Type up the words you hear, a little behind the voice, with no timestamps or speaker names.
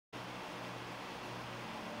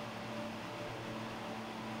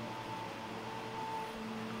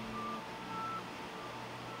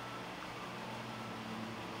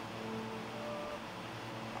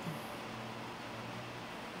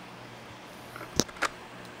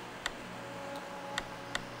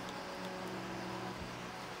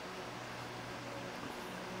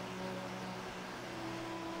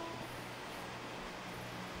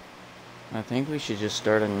I think we should just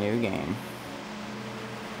start a new game.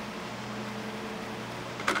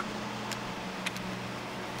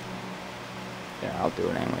 Yeah, I'll do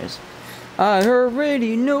it anyways. I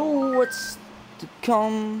already know what's to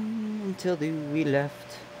come until we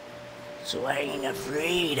left. So I ain't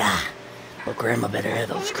afraid. But Grandma better have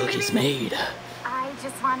those cookies made. I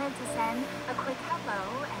just wanted to send a quick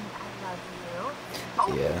hello and I love you.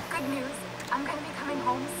 Oh, yeah. Good news. I'm gonna be coming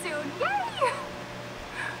home soon. Yay!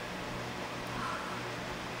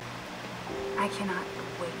 I cannot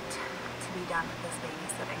wait to be done with this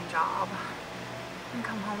babysitting job and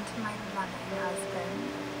come home to my loving husband.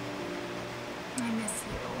 I miss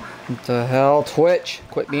you. What the hell, Twitch?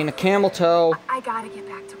 Quit being a camel toe. I gotta get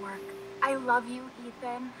back to work. I love you,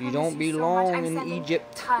 Ethan. You don't belong in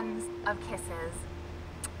Egypt. Tons of kisses.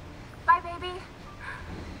 Bye, baby.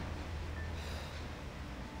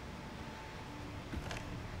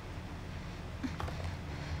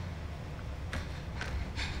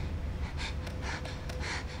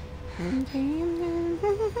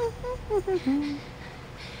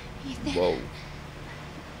 Ethan. Whoa.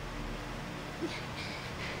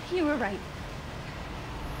 You were right.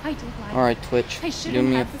 I did lie. Alright, Twitch. I Do shouldn't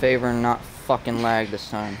me a have. favor and not fucking lag this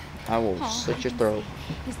time. I will All slit I your can throat.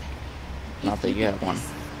 say is that Not if that you did have one.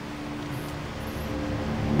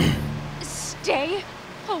 this, stay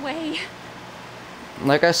away.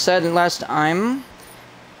 Like I said last time,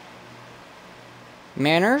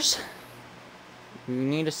 manners. You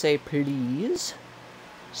need to say please.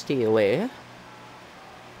 Stay away.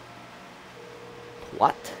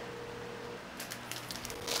 What?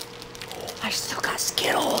 I still got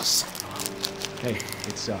Skittles. Hey,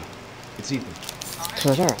 it's Ethan.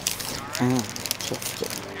 Yeah, no,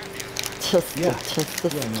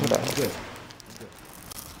 I'm good.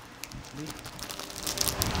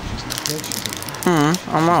 She's not dead, she's alive.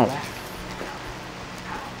 I'm out.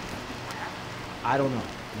 I don't know.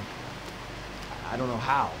 I don't know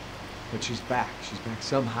how, but she's back. She's back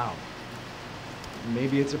somehow.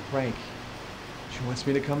 Maybe it's a prank. She wants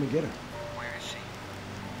me to come and get her. Where is she?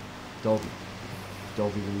 Dulvey,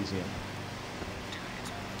 Louisiana. Dude, it's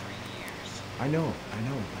been 3 years. I know,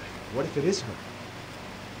 but what if it is her?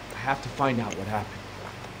 I have to find out what happened.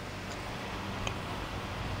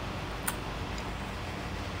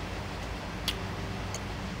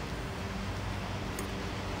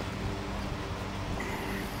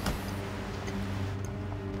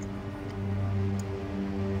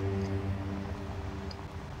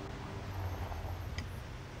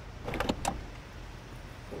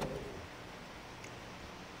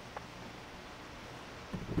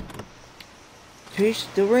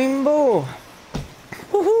 Taste the rainbow.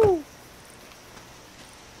 Woohoo!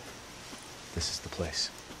 This is the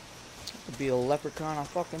place. Could be a leprechaun on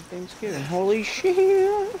fucking Thanksgiving. Holy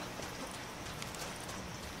shit!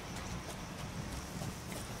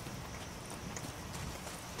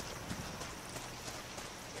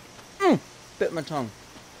 Bit my tongue.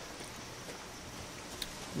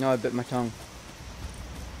 No, I bit my tongue.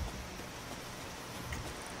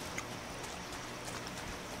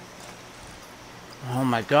 Oh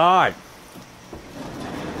my god!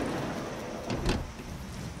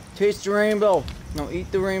 Taste the rainbow. No,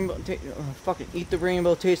 eat the rainbow. Fucking eat the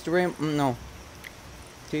rainbow. Taste the rainbow. No.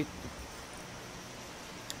 Taste.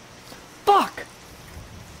 Fuck!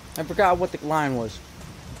 I forgot what the line was.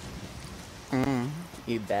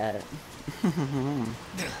 You bet.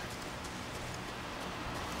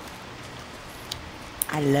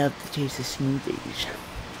 I love the taste of smoothies.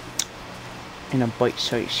 And a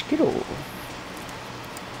bite-sized Skittle.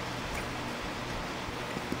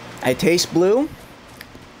 I taste blue.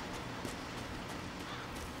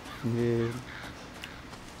 Good.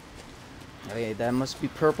 Okay, that must be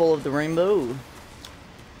purple of the rainbow.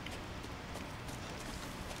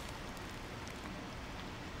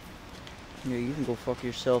 Yeah, you can go fuck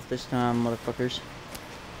yourself this time, motherfuckers.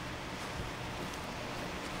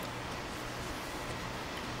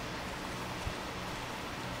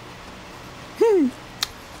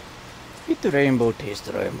 Eat the rainbow, taste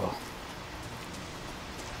the rainbow.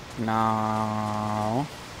 No.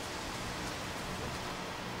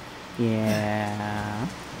 Yeah.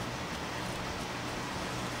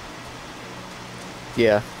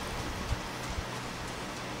 Yeah.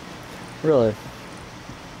 Really?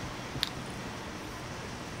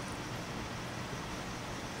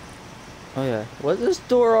 Oh yeah. Was this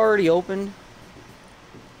door already opened?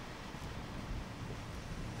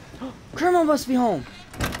 Grandma must be home.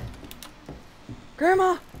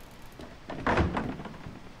 Grandma!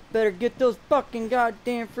 Better get those fucking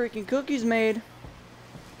goddamn freaking cookies made.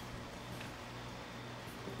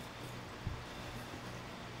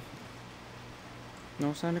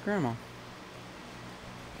 No sign of Grandma.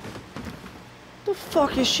 The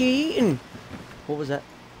fuck is she eating? What was that?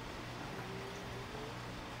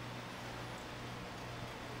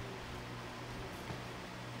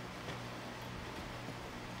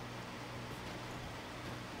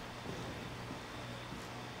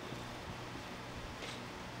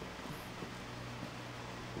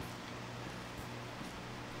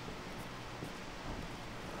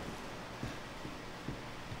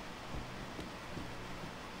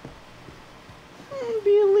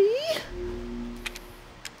 Billy?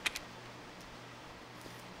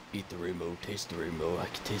 Eat the rainbow, taste the rainbow. I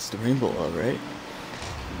can taste the rainbow, alright?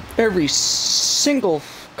 Every single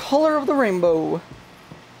color of the rainbow.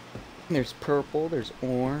 There's purple, there's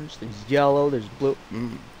orange, there's yellow, there's blue.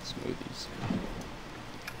 Smoothies.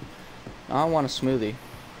 I want a smoothie.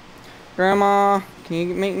 Grandma, can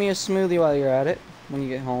you make me a smoothie while you're at it? When you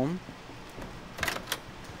get home?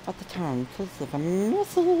 At the time, please leave a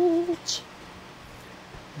message.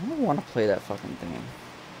 I don't want to play that fucking thing.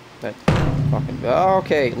 That fucking...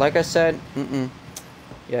 Okay, like I said,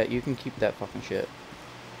 yeah, you can keep that fucking shit.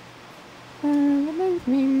 Make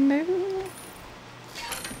me move.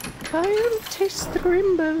 I'll taste the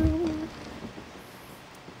rainbow.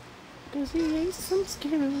 Cause he ate some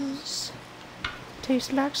Skittles.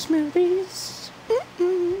 Taste like smoothies.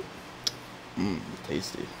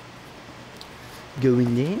 Tasty.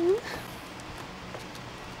 Going in.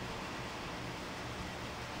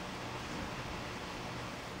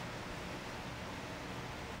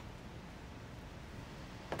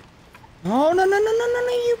 Oh, no,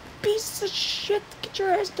 you piece of shit. Get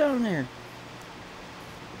your ass down there.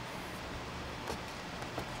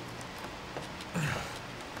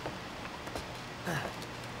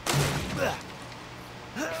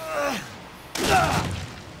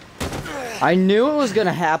 I knew it was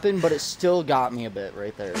gonna happen, but it still got me a bit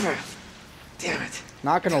right there. Damn it.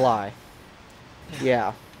 Not gonna lie.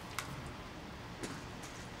 Yeah.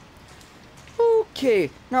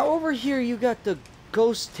 Okay, now over here you got the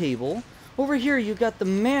ghost table. Over here you got the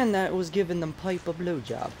man that was giving them pipe a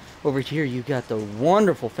blowjob. Over here you got the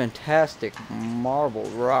wonderful, fantastic marble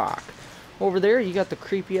rock. Over there you got the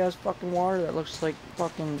creepy ass fucking water that looks like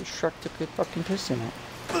fucking Shrek took a fucking piss in it.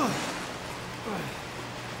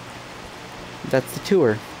 That's the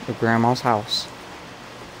tour of Grandma's house.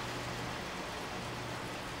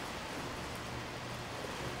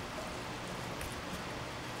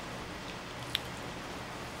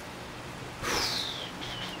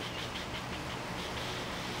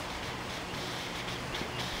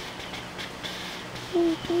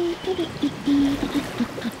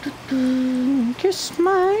 Kiss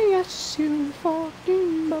my ass, you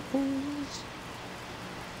fucking bubbles.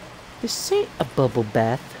 This ain't a bubble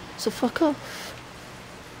bath, so fuck off.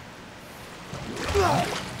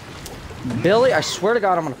 Billy, I swear to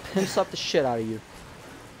God, I'm gonna pinch up the shit out of you.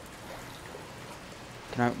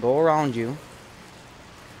 Can I go around you?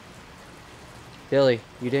 Billy,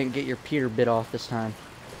 you didn't get your Peter bit off this time.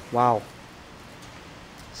 Wow.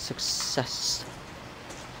 Success.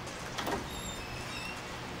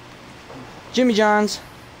 Jimmy John's.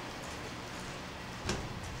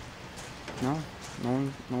 No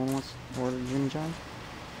one wants to order Jimmy John's.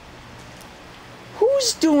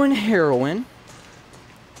 Who's doing heroin?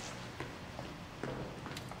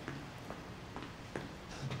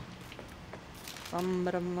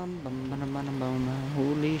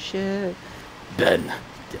 Holy shit. Ben,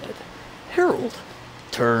 dead. Harold,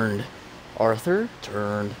 turned. Arthur,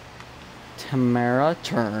 turned. Tamara,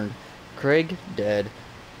 turned. Craig, dead.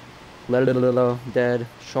 Dead.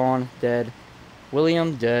 Sean, dead.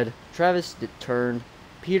 William, dead. Travis, turned.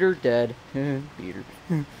 Peter, dead. Peter.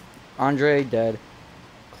 Andre, dead.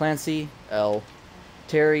 Clancy, L.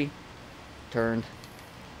 Terry, turned.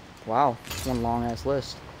 Wow, that's one long ass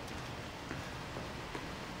list.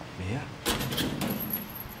 Mia?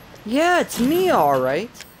 Yeah, it's me,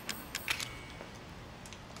 alright.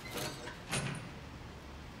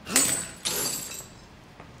 This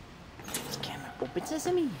camera open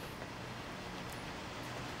sesame.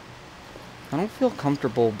 I don't feel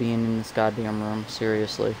comfortable being in this goddamn room,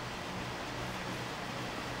 seriously.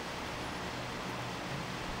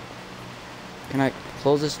 Can I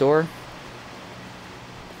close this door?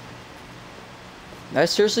 I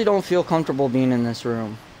seriously don't feel comfortable being in this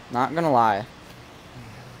room. Not gonna lie.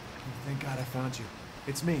 Thank God I found you.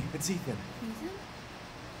 It's me. It's Ethan. Ethan?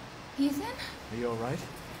 Ethan? Are you alright?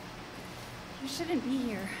 You shouldn't be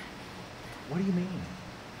here. What do you mean?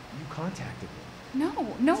 You contacted me.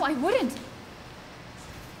 No, I wouldn't.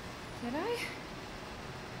 Did I?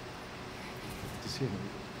 Just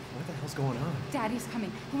what the hell's going on? Daddy's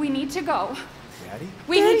coming. We need to go. Daddy?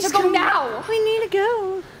 We need to go now. We need to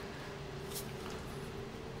go.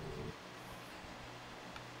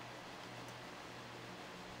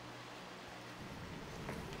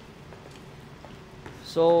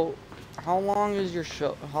 So, how long is your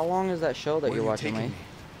show? How long is that show that Where you're are you watching, taking Lee? me?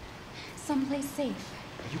 Someplace safe.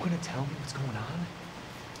 Are you gonna tell me what's going on?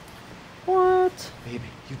 What? Baby,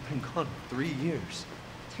 you've been gone 3 years.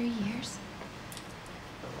 3 years?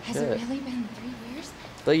 Has Shit. it really been 3 years?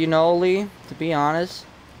 But you know, Lee, to be honest,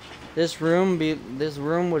 this room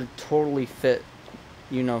would totally fit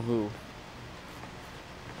you know who.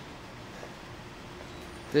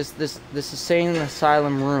 This insane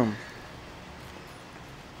asylum room.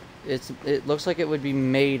 It looks like it would be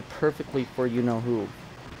made perfectly for you know who.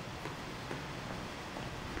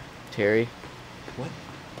 Terry.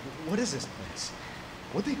 What is this place?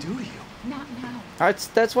 What'd they do to you? Not now.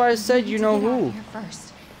 That's why I said We you need know to get out who. of here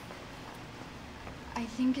first. I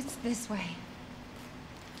think it's this way.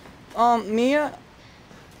 Mia.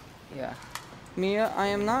 Yeah. Mia,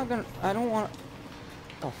 I don't want.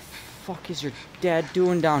 The fuck is your dad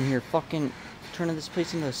doing down here? Fucking turning this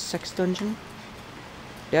place into a sex dungeon?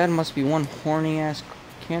 Dad must be one horny ass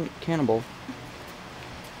cannibal.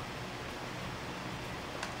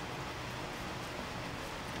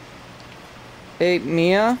 Hey,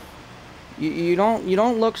 Mia. You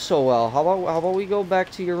don't look so well. How about we go back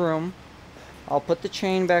to your room? I'll put the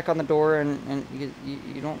chain back on the door, and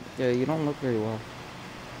you don't look very well.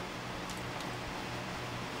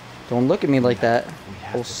 Don't look at me like that.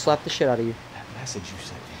 I'll slap the shit out of you. That message you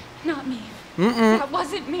sent me. Not me. Mm-mm. That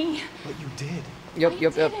wasn't me. But you did. Yep.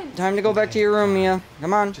 didn't. Time to go back to your room, Mia.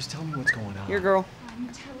 Come on. Just tell me what's going on. Here, girl. I'm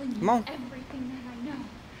telling Come you on. everything that I know.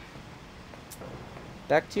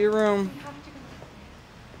 Back to your room. We have to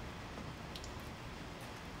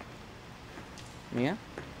go. Mia?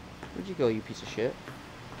 Where'd you go, you piece of shit?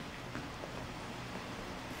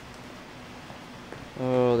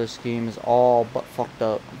 Oh, this game is all but fucked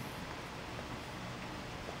up.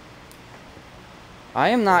 I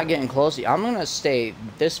am not getting close to you. I'm gonna stay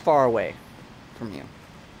this far away from you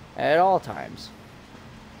at all times.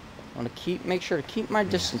 I want to make sure to keep my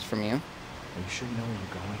distance from you. Are you sure you know where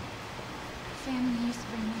you're going? Family used to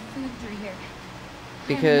bring me food through here.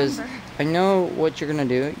 Because I remember. I know what you're gonna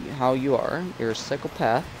do, how you are. You're a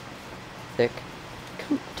psychopath. Thick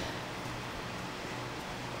coat.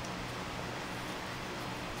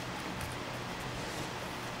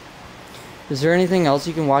 Is there anything else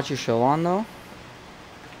you can watch your show on, though?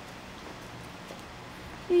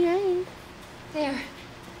 Yay. There.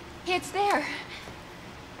 It's there.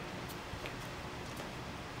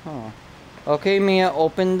 Oh. Okay, Mia,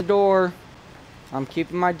 open the door. I'm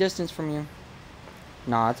keeping my distance from you.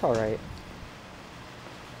 Nah, it's alright.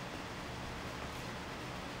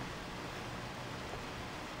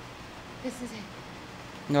 This is it.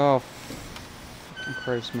 No, fucking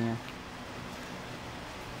Christ, Mia.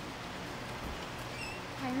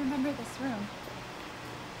 I remember this room.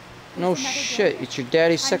 No There's another shit, door. it's your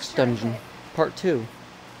daddy's I'm sex sure of dungeon. it. Part 2.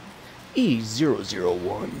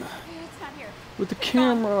 E001. It's not here. With the It's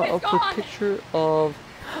camera gone. up It's a gone. picture of...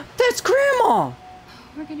 That's Grandma!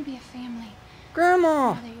 We're gonna be a family.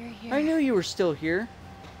 Grandma! Now that you're here. I knew you were still here.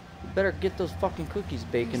 You better get those fucking cookies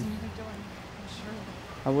There's baking. another door. I'm sure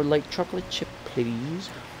of it. I would like chocolate chip, please.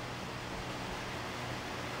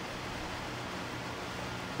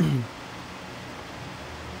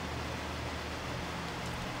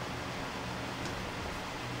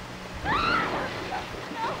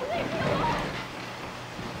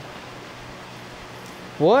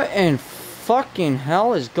 What in fucking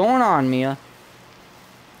hell is going on, Mia?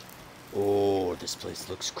 Oh, this place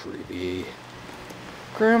looks creepy.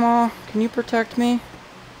 Grandma, can you protect me?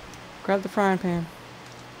 Grab the frying pan.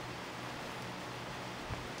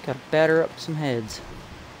 Gotta batter up some heads.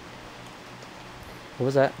 What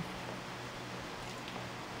was that?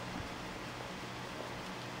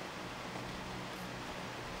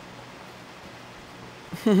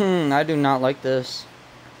 I do not like this.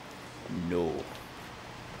 No.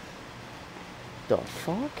 The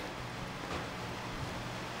fuck?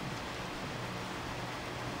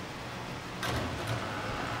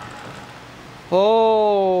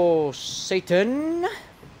 Oh, Satan.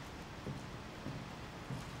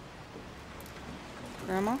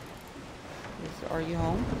 Grandma? Are you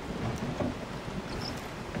home?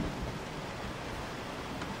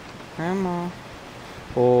 Grandma?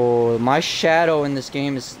 Oh, my shadow in this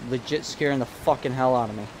game is legit scaring the fucking hell out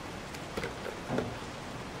of me.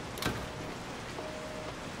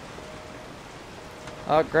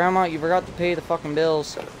 Grandma, you forgot to pay the fucking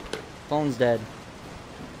bills. Phone's dead.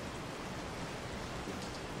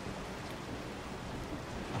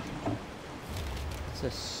 What's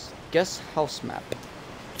this? Guest house map.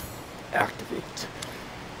 Activate.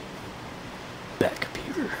 Back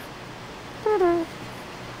computer.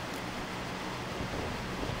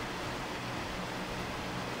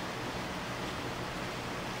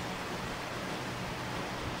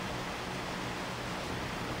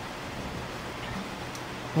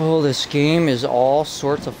 Oh, this game is all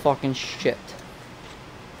sorts of fucking shit.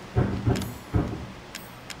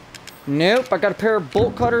 Nope, I got a pair of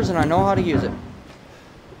bolt cutters and I know how to use it.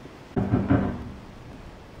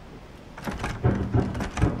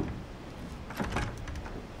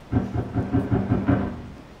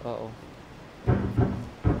 Uh-oh.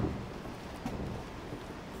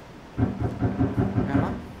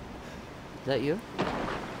 Grandma? Is that you?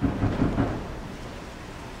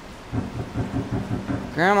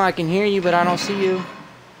 Grandma, I can hear you, but I don't see you.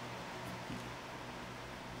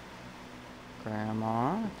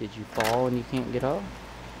 Grandma, did you fall and you can't get up?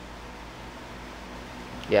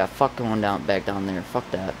 Yeah, fuck going back down there.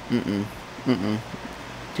 Fuck that.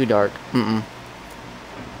 Too dark.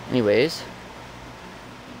 Anyways.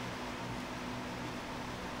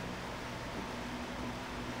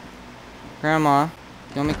 Grandma,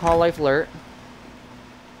 you want me to call Life Alert?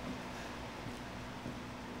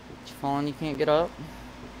 Did you fall and you can't get up?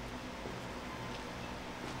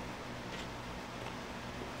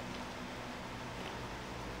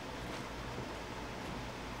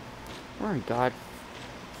 Oh God,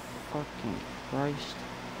 fucking Christ.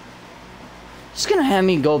 It's gonna have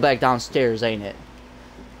me go back downstairs, ain't it?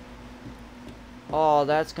 Oh,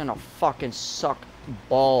 that's gonna fucking suck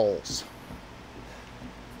balls.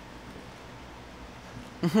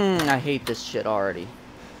 I hate this shit already.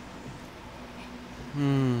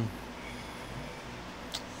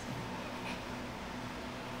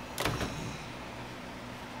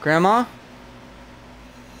 Grandma?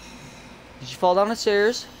 Did you fall down the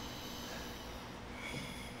stairs?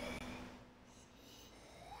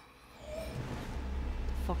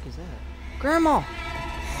 What the fuck is that? Grandma!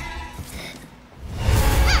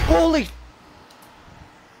 Holy...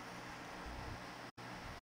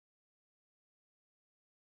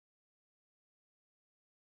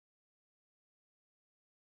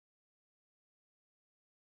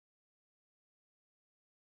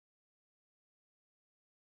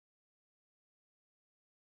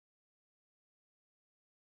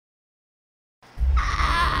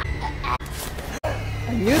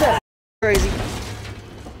 I knew that crazy.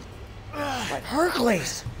 Like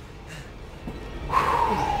Hercules.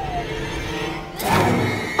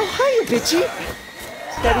 Oh, hiya, bitchy.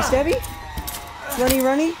 Stabby, stabby. Runny,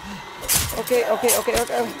 runny. Okay.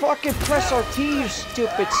 Fucking press RT, you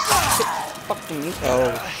stupid fucking.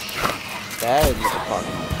 Oh, that didn't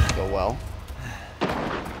fucking go well.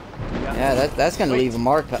 Yeah, that's gonna leave a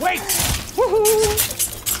mark. Wait.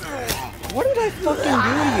 Woohoo! What did I fucking do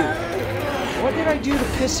to you? What did I do to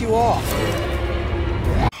piss you off?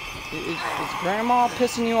 Is Grandma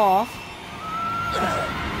pissing you off?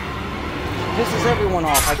 Pisses everyone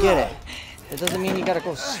off, I get it. It doesn't mean you gotta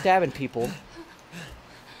go stabbing people.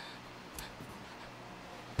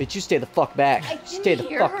 Bitch, you stay the fuck back. Stay the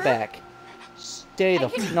fuck back. Stay the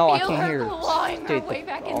no, I can't hear her. Stay the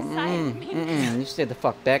back you stay the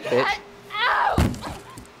fuck back, bitch.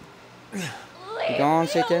 You gone,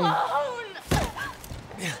 Satan?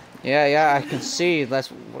 Yeah, I can see.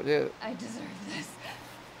 That's. I deserve this.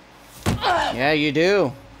 Yeah, you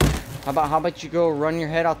do. How about you go run your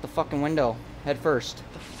head out the fucking window, head first.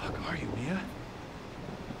 What the fuck are you, Mia?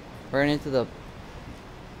 Right into the.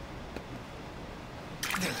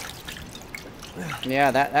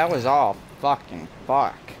 Yeah, that was all fucking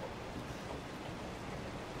fuck.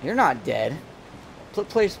 You're not dead. Quit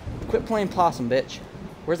playing possum, bitch.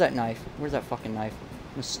 Where's that knife? Where's that fucking knife?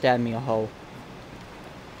 Gonna stab me a hoe.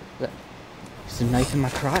 Is a knife in my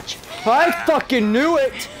crotch? I fucking knew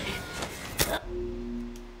it!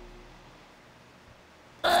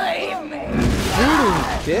 Voodoo,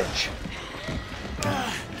 bitch.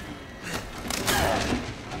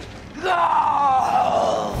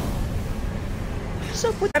 What's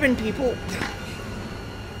up with stabbing people?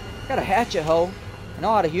 Got a hatchet, hoe. I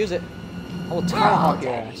know how to use it. I will tomahawk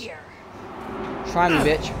your ass. Try me,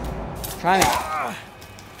 bitch. Try me.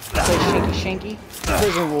 Play shanky.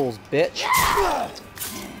 Prison rules, bitch.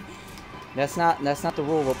 That's not the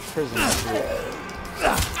rule of prison.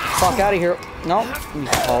 Fuck out of here. No, you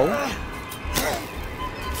hoe.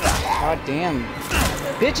 God damn.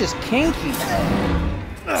 Bitch is kinky.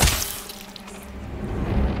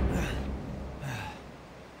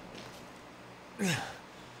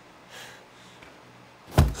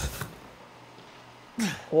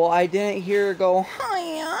 Well, I didn't hear her go,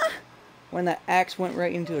 hiya, when the axe went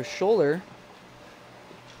right into her shoulder.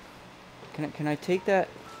 Can I take that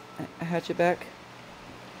hatchet back?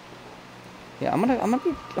 Yeah, I'm gonna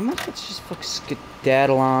just fuck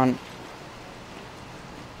skedaddle on.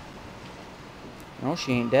 No,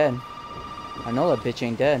 she ain't dead. I know that bitch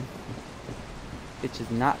ain't dead. Bitch is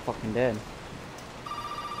not fucking dead.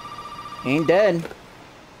 Ain't dead.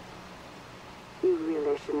 You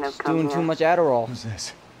really shouldn't have She's come doing here. too much Adderall. Who's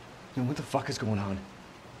this? And what the fuck is going on?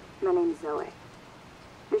 My name's Zoe.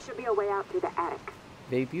 There should be a way out through the attic.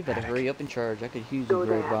 Babe, you better hurry up and charge. I could use Go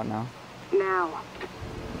you right there. about now. Now.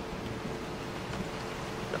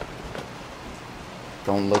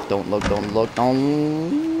 Don't look, don't look, don't look,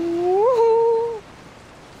 don't.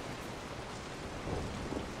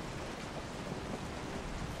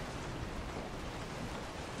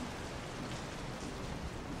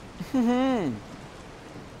 Woohoo!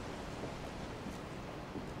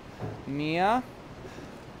 Mia?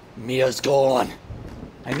 Mia's gone.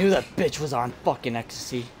 I knew that bitch was on fucking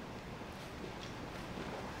ecstasy.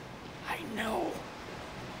 I know.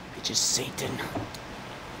 Bitch is Satan.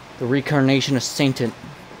 The reincarnation of Satan.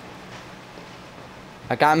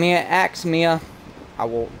 I got me an axe, Mia. I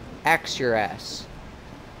will axe your ass.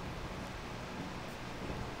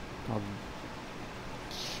 Oh,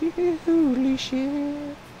 holy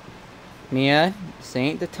shit. Mia, this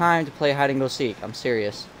ain't the time to play hide and go seek. I'm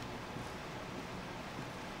serious.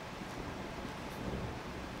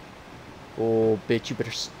 Oh, bitch, you better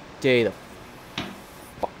stay the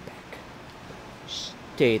fuck back.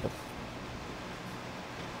 Stay the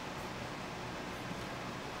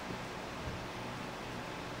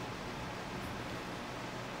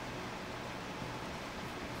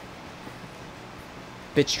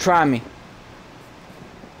bitch, try me.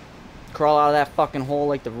 Crawl out of that fucking hole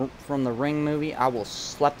like from the Ring movie. I will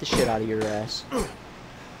slap the shit out of your ass.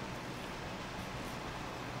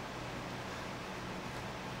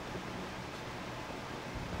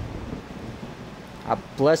 I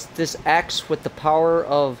bless this axe with the power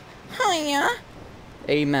of Hiya.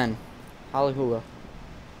 Amen. Hallelujah.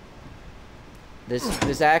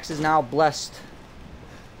 This axe is now blessed.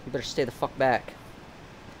 You better stay the fuck back.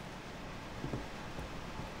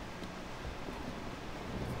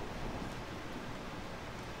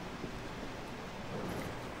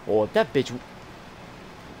 Oh, if that bitch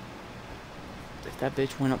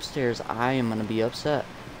went upstairs, I am gonna be upset.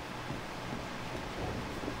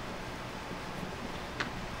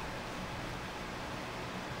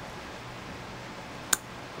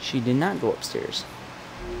 She did not go upstairs.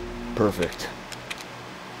 Perfect.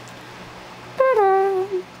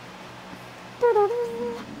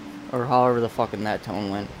 Or however the fucking that tone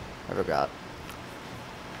went. I forgot.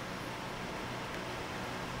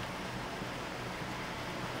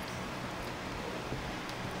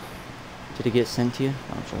 Did it get sent to you? No,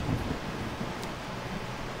 I'm joking.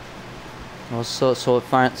 Well, so it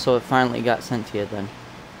finally got sent to you then.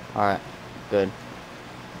 All right, good.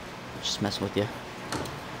 Just messing with you.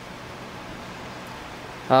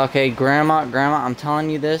 Okay, Grandma, I'm telling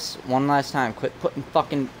you this one last time. Quit putting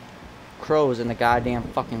fucking crows in the goddamn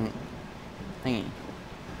fucking thingy.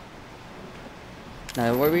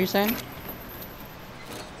 Now, what were you saying?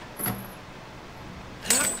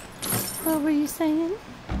 What were you saying?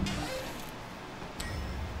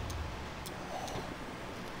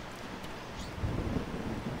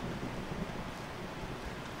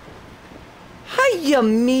 Hiya,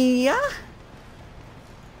 Mia!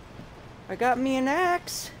 I got me an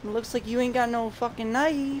axe. It looks like you ain't got no fucking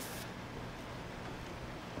knife.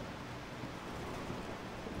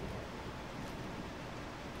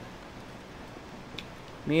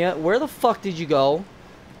 Mia, where the fuck did you go?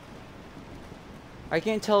 I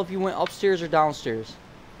can't tell if you went upstairs or downstairs.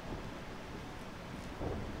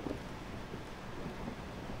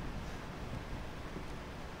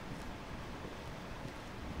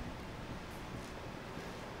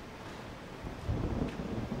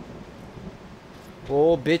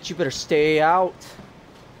 Oh, bitch, you better stay out.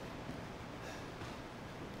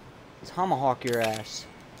 Tomahawk your ass.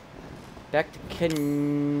 Back to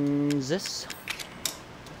Kansas.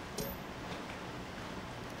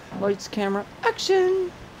 Lights, camera,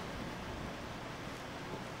 action!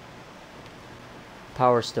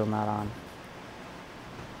 Power's still not on.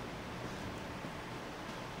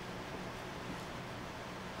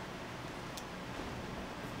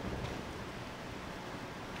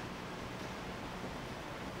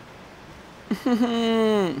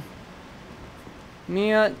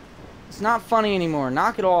 Mia, it's not funny anymore.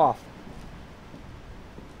 Knock it off.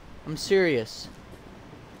 I'm serious.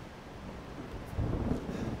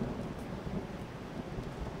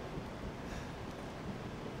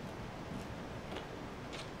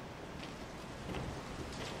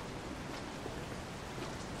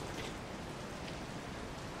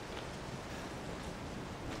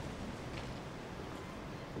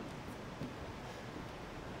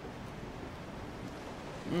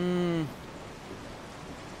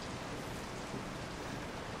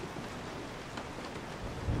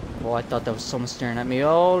 Oh, I thought that was someone staring at me.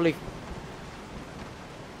 Holy.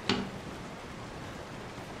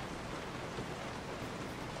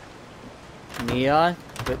 Mia,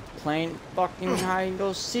 quit playing fucking hide and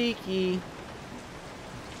go seeky.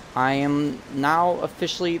 I am now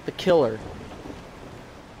officially the killer.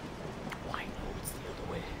 Oh, I know it's the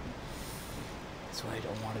other way. That's why I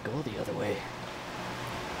don't want to go the other way.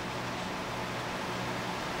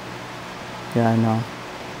 Yeah, I know.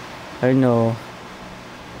 I know.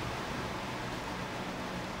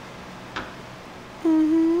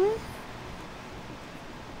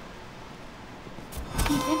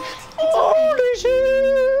 Holy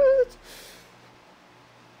shit!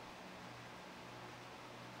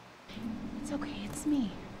 It's okay, it's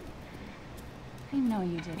me. I know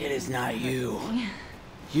you did. It is not you.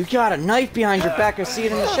 You got a knife behind your back. I see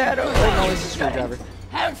it in the shadow. Oh no, it's a screwdriver.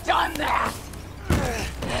 Have done that!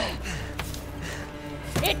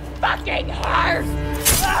 It fucking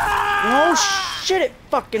hurts! Oh shit, it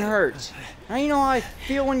fucking hurts. Now you know how I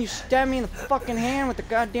feel when you stab me in the fucking hand with the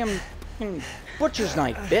goddamn fucking butcher's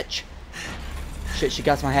knife, bitch. Shit, she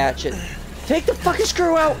got my hatchet. Take the fucking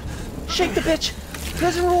screw out. Shake the bitch.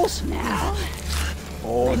 Prison rules. Now,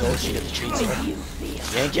 Oh no, she got the chainsaw. you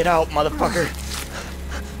feel Yank it out, motherfucker.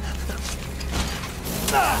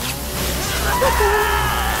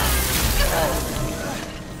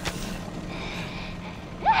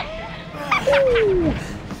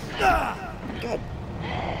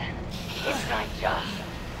 it's not just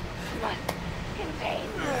must contain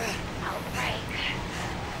outbreak.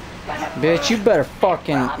 Bitch, you better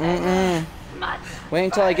fucking wait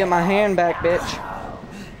until I get my hand back, bitch.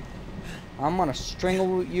 I'm gonna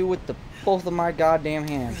strangle you with the both of my goddamn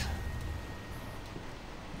hands.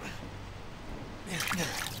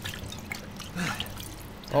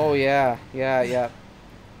 Oh yeah, yeah.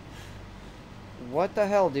 What the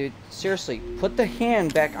hell, dude? Seriously, put the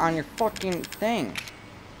hand back on your fucking thing.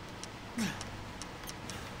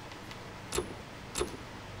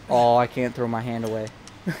 Oh, I can't throw my hand away.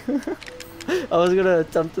 I was gonna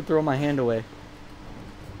attempt to throw my hand away.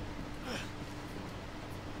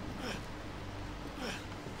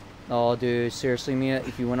 Oh, dude, seriously, Mia,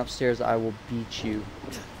 if you went upstairs, I will beat you.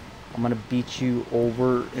 I'm gonna beat you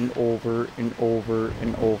over and over and over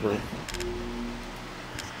and over.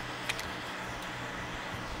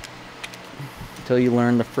 Until you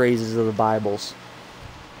learn the phrases of the Bibles.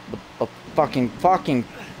 The fucking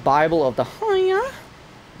Bible of the Haya.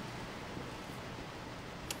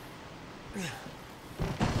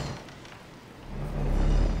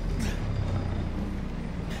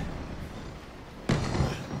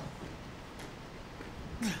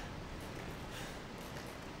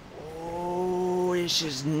 This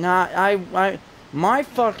is not my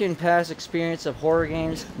fucking past experience of horror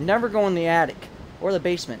games, never go in the attic or the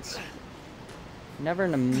basements. Never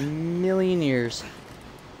in a million years.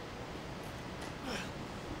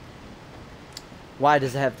 Why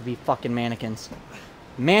does it have to be fucking mannequins?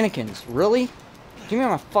 Mannequins, really? Give me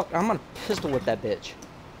my I'm gonna pistol whip that bitch.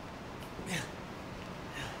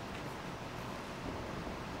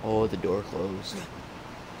 Oh, the door closed.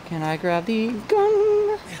 Can I grab the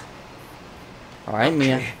gun? Alright,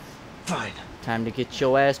 Mia. Fine. Time to get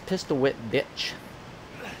your ass pistol whipped, bitch.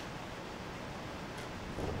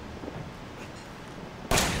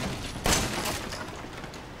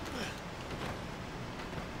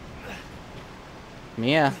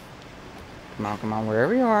 Mia. Come on,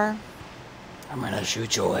 wherever you are. I'm gonna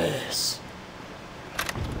shoot your ass.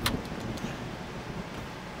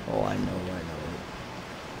 Oh, I know.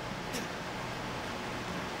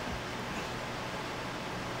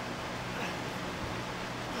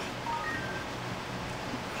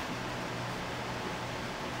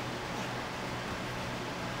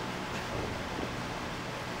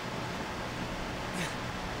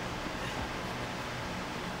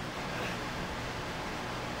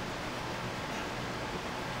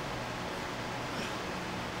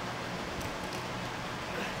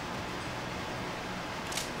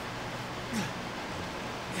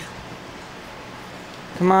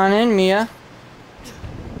 Come on in, Mia.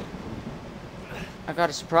 I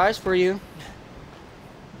got a surprise for you.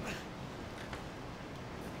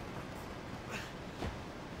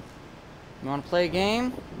 You wanna play a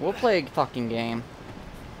game? We'll play a fucking game.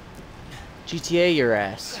 GTA your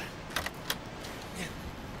ass.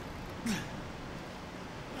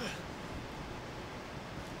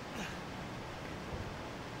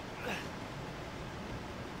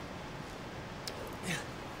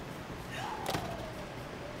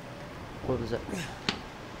 What was that?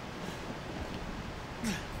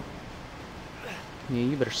 Yeah,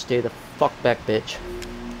 you better stay the fuck back, bitch.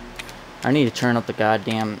 I need to turn up the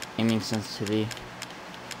goddamn aiming sensitivity.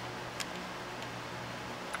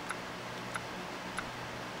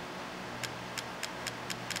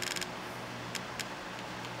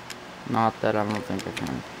 Not that I don't think I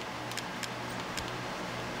can.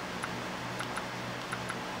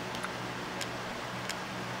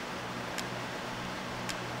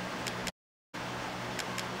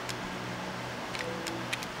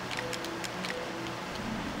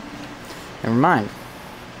 Never mind.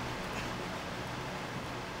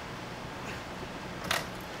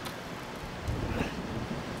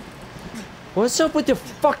 What's up with your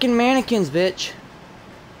fucking mannequins, bitch?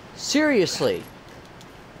 Seriously.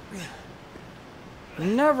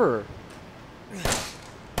 Never.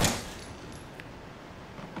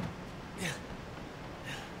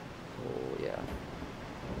 Oh, yeah.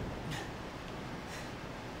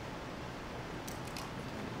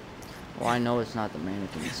 Well, I know it's not the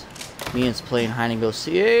mannequins. Me and's playing hide and go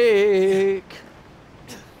seek.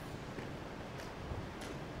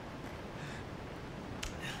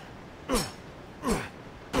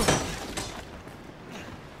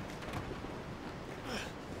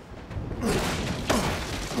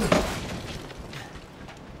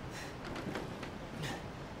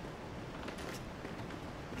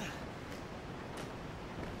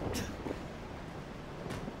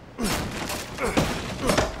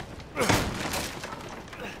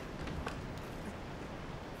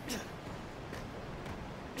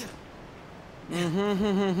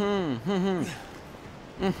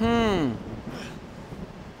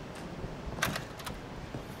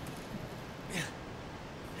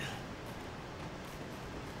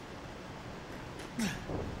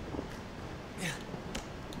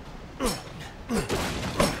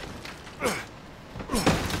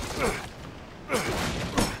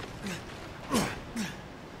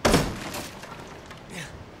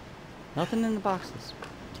 Nothing in the boxes.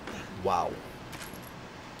 Wow.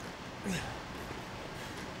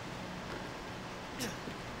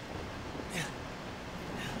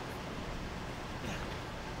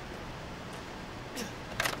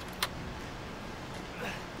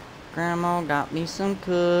 Grandma got me some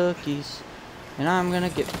cookies, and I'm gonna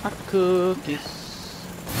get my cookies.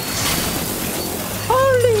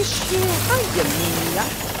 Holy shit! Hiya, Mia.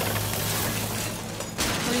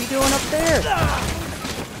 What are you doing up there?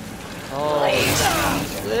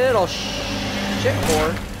 Oh, little shit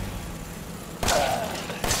whore.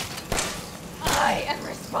 I am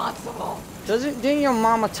responsible. Didn't your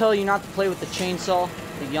mama tell you not to play with the chainsaw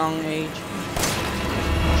at a young age?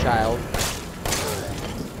 Child.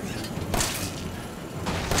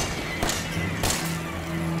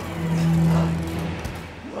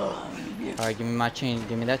 Alright, give me my chain.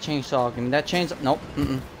 Give me that chainsaw. Give me that chainsaw. Nope.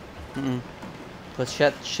 Put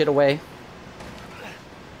shit away.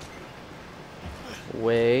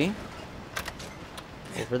 Away.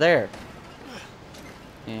 Over there.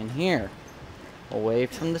 In here. Away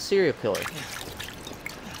from the serial killer.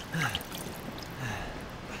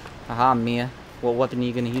 Haha, Mia. What weapon are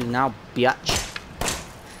you gonna use now, biatch?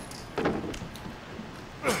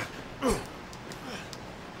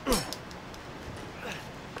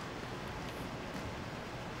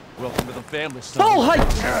 Welcome to the family, son. Oh, hi!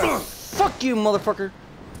 Fuck you, motherfucker!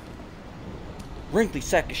 Wrinkly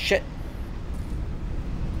sack of shit.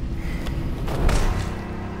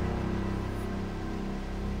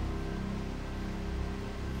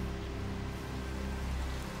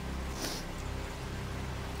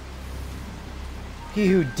 He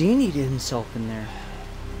Houdini'd himself in there.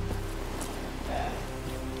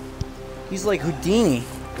 He's like Houdini.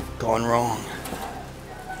 Gone wrong.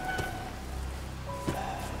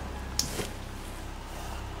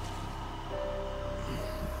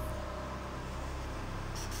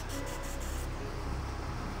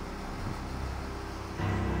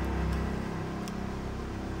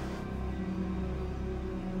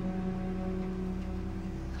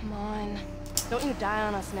 Come on. Don't you die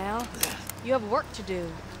on us now. You have work to do.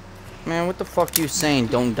 Man, what the fuck are you saying?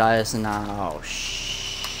 Don't die us now. Oh,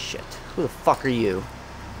 shit. Who the fuck are you?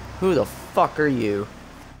 Who the fuck are you?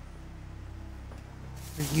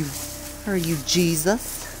 Are you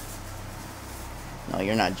Jesus? No,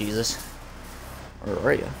 you're not Jesus. Or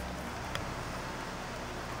are you?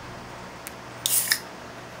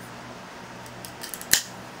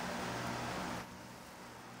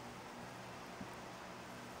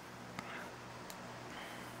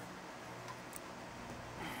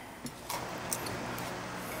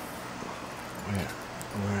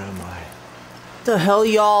 Where am I? The hell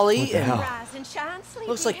y'all eating? hell? Rise and shine,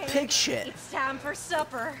 Looks like sleepyhead. pig shit. It's time for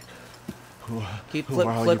supper. Keep Who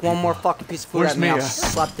are all flick you one more people? fucking piece of food Where's at me. I'll Mia?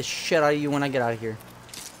 slap the shit out of you when I get out of here.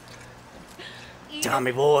 Eat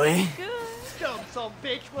Tommy boy. good. Dumb son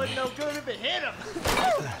bitch wasn't no good if it hit him.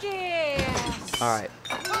 Yes. Alright.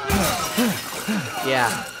 Yeah.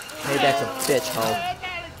 Payback's a bitch, ho.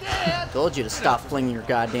 Told you to stop flinging your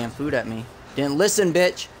goddamn food at me. Didn't listen,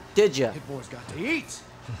 bitch. Did ya? That boy's got to eat.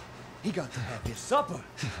 He got to have his supper.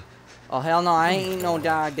 Oh, hell no. I ain't no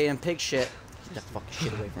goddamn pig shit. Get that fucking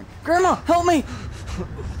shit away from me. Grandma, help me!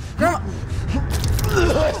 Grandma!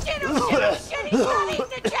 Shit, he's not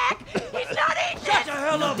eating it, Jack! He's not eating Shut the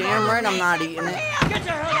hell up, Damn right I'm not eating it. Get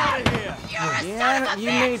the hell out of here! Yeah, you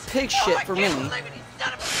made pig shit for me. He's not eating it!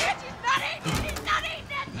 He's not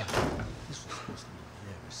eating it!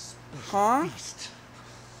 Huh?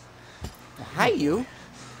 Hi, you.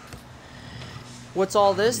 What's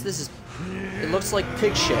all this? This is... It looks like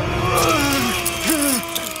pig shit.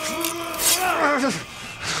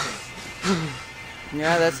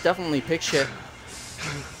 Yeah, that's definitely pig shit.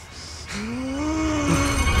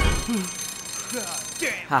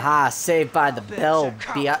 Haha, saved by the bell,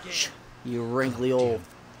 bitch. You wrinkly old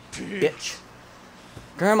bitch.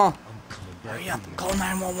 Grandma, hurry up, call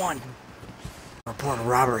 911. Report a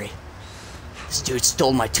robbery. This dude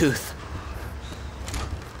stole my tooth.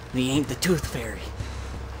 And he ain't the tooth fairy.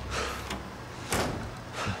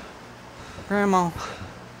 Grandma,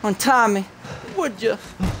 untie me, would you?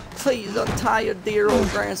 Please untie your dear old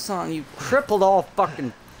grandson, you crippled all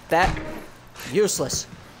fucking fat. Useless.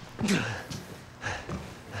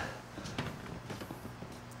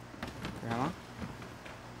 Grandma?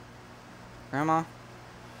 Grandma?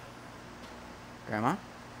 Grandma?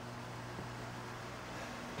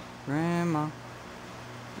 Grandma?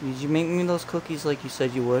 Did you make me those cookies like you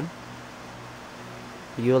said you would?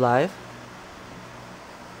 Are you alive?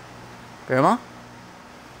 Grandma?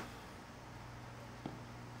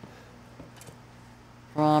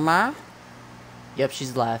 Grandma? Yep,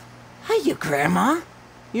 she's alive. Hiya, Grandma.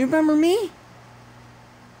 You remember me?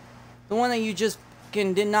 The one that you just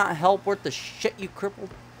fucking did not help worth the shit you crippled?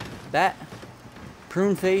 Bat?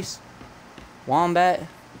 Prune face? Wombat?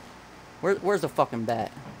 Where's the fucking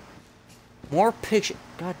bat? More pig shit.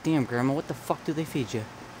 God damn, Grandma, what the fuck do they feed you?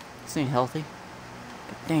 This ain't healthy.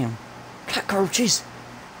 God damn. Cockroaches!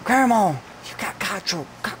 Grandma! You got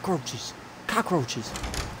cockroaches. Cockroaches.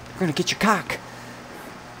 They're gonna get your cock.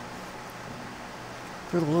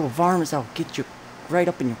 They're the little varmints that'll get you right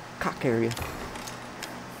up in your cock area.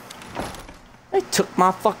 They took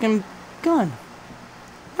my fucking gun.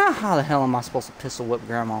 Now how the hell am I supposed to pistol whip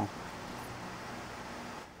Grandma?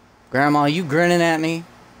 Grandma, you grinning at me?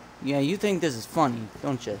 Yeah, you think this is funny,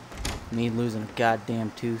 don't you? Me losing a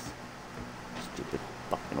goddamn tooth. Stupid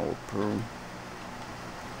fucking old prune.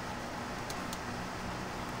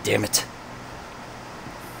 Damn it.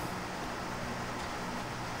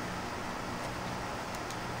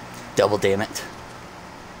 Double damn it.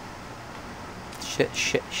 Shit,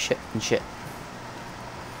 shit, shit, and shit.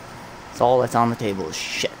 That's all that's on the table is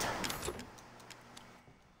shit.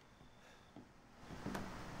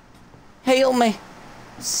 Help me!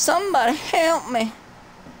 Somebody help me!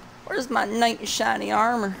 Where's my knight in shiny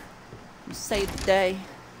armor? Save the day.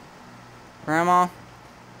 Grandma?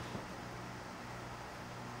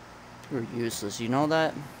 You're useless, you know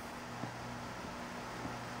that?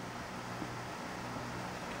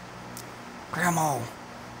 Grandma,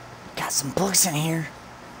 got some books in here.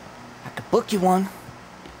 I could book you one.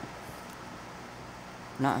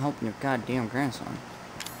 Not helping your goddamn grandson.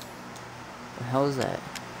 What the hell is that?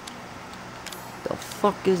 The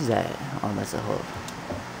fuck is that? Oh, that's a hook.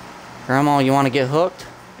 Grandma, you want to get hooked?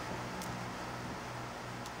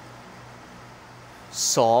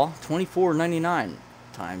 Saw, $24.99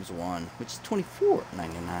 times 1, which is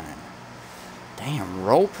 $24.99. Damn,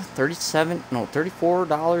 rope,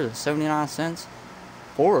 $34.79.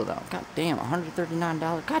 4 of them. God damn,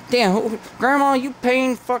 $139. God damn, Grandma, you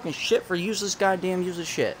paying fucking shit for useless goddamn useless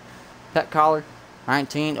shit. Pet collar,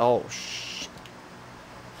 19. Oh shit.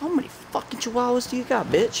 How many fucking chihuahuas do you got,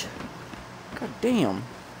 bitch? God damn.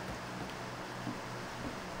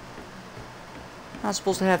 Not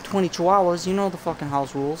supposed to have 20 chihuahuas. You know the fucking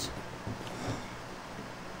house rules.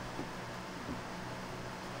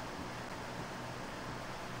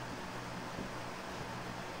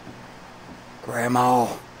 Grandma,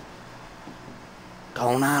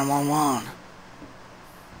 call 911.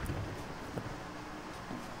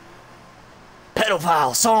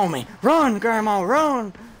 Pedophile saw me. Run, Grandma,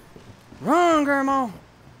 run. Run, Grandma.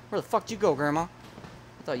 Where the fuck did you go, Grandma? I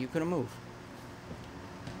thought you couldn't move.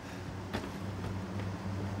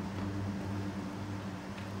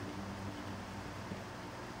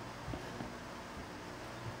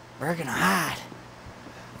 We're gonna hide.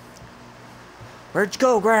 Where'd you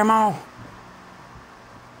go, Grandma?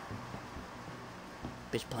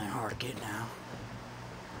 Bitch playing hard to get now.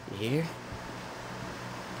 You hear?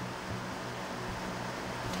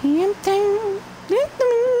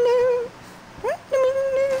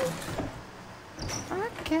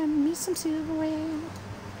 some silverware.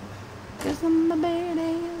 'Cause I'm a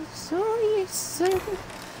badass. Oh, yes, sir.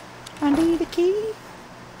 I need a key.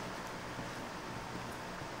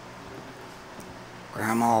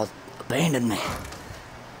 Grandma abandoned me.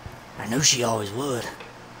 I knew she always would.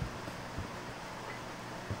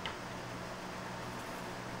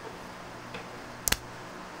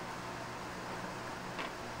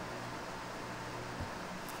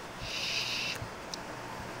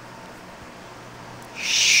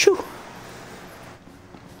 Shoo.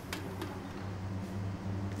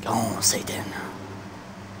 Go on, Satan.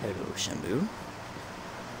 Hello, Shamu.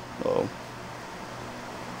 Oh.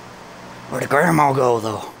 Where'd the grandma go,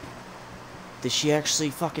 though? Did she actually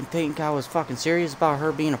fucking think I was fucking serious about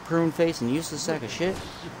her being a prune face and useless sack of shit?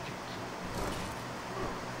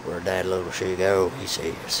 Where'd that little shit go, he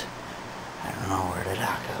says. I don't know, where did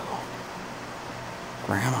I go?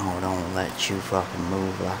 Grandma don't let you fucking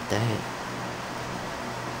move like that.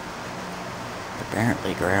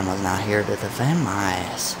 Apparently Grandma's not here to defend my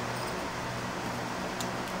ass.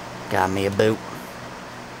 Got me a boot.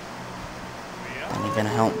 Ain't even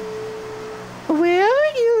help. Where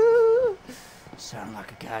are you? Sound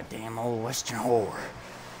like a goddamn old western whore.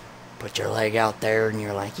 Put your leg out there and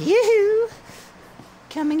you're like, yoo-hoo!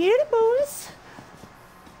 Come and get it, boys.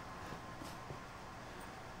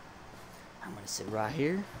 I'm gonna sit right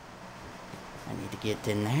here. I need to get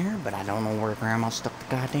in there, but I don't know where Grandma stuck the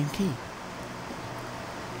goddamn key.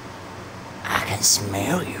 I can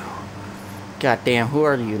smell you. Goddamn, who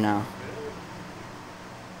are you now?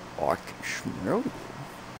 I can smell you.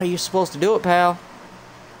 How are you supposed to do it, pal?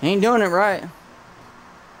 You ain't doing it right.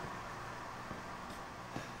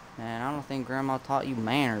 Man, I don't think Grandma taught you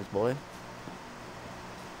manners, boy.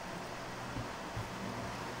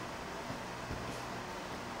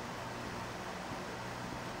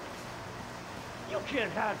 You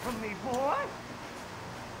can't hide from me, boy.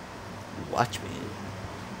 Watch me.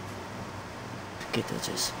 Get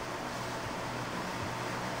this.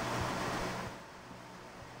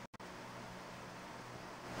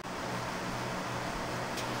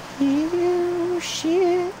 Oh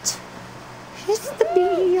shit. It's the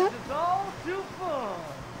bee. It's all too fun.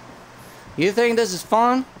 You think this is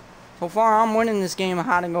fun? So far I'm winning this game of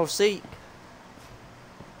hide and go seek.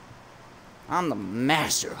 I'm the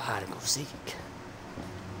master of hide and go seek.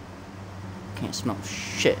 Can't smell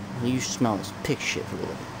shit. You smell this pig shit for a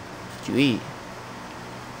living. What you eat?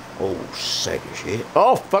 Oh, sack of shit.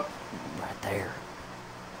 Oh, fuck. Right there.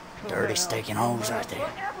 Dirty steak and holes right there.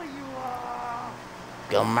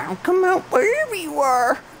 Come out, wherever you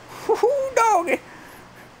are. Whoo, doggy.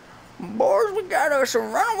 Boys, we got us a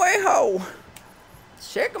runaway hoe.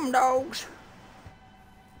 Sick 'em, dogs.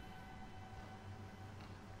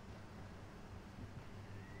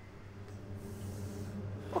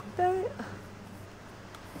 Fuck that.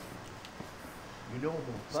 You know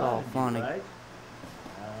It's all funny. Right?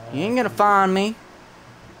 You ain't gonna find me. You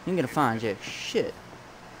ain't gonna find jack shit.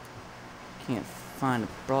 Can't find the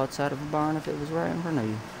broadside of a barn if it was right in front of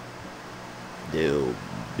you. Dude,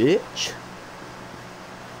 bitch.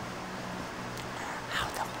 How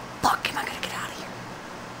the fuck am I gonna get out of here?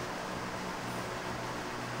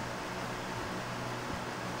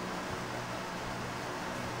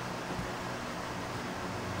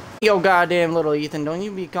 Yo, goddamn little Ethan, don't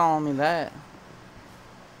you be calling me that.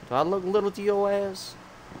 Do I look little to your ass?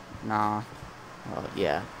 Nah.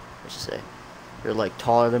 Yeah, what you say? You're like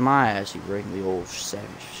taller than my ass, you wrinkly old savage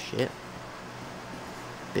shit.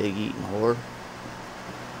 Big eating whore.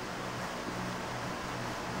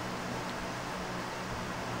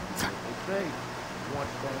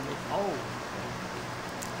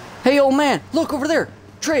 Hey, old man, look over there.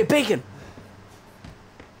 Tray of bacon.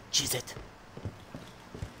 Jeez it.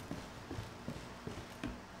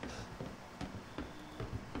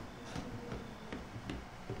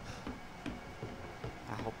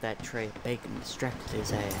 I hope that tray of bacon distracted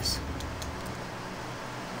his ass.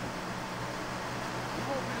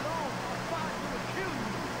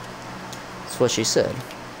 That's what she said.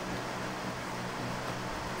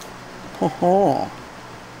 Ho ho.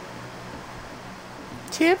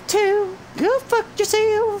 Tip 2, go fuck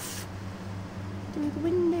yourself. Through the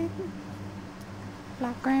window.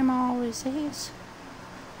 Like Grandma always says.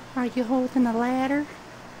 Are you holding the ladder?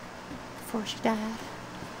 Before she died.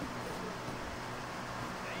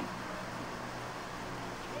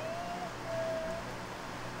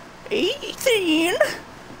 Ethan!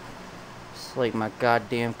 It's like my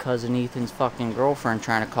goddamn cousin Ethan's fucking girlfriend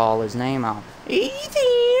trying to call his name out.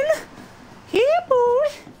 Ethan! Here, boy!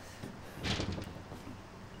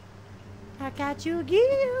 I got you a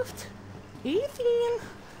gift! Ethan!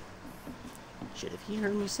 Shit, if he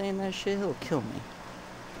heard me saying that shit, he'll kill me.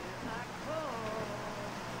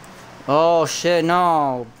 Oh shit,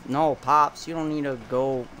 no. No, Pops, you don't need to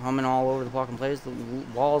go humming all over the fucking place. The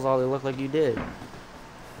walls all they look like you did.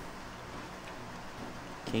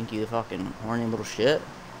 Kinky the fucking horny little shit.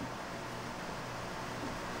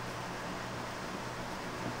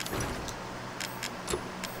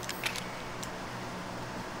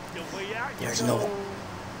 There's no...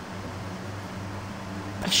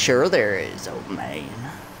 Sure there is, old man.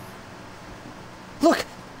 Look!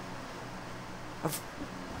 Oh,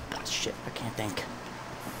 shit, I can't think.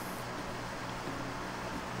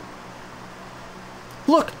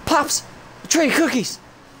 Look! Pops! A tray of cookies!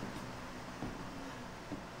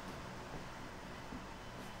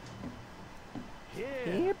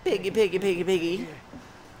 Here, piggy, piggy, piggy, piggy.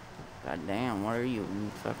 God damn, what are you?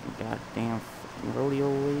 You fucking goddamn rodeo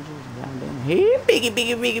wages? Goddamn. Here, piggy,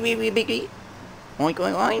 piggy, piggy, piggy, piggy. Oink,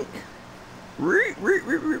 oink, oink. Root, root,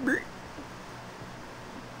 root, root, root.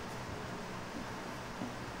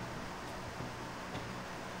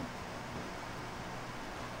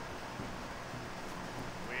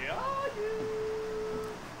 Where are you?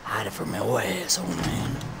 Hide it from my ways, old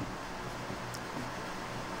man.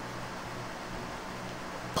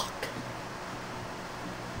 Fuck.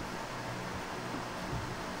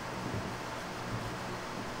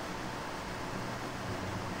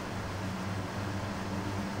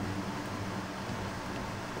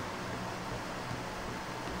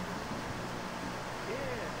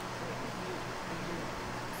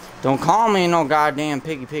 Don't call me no goddamn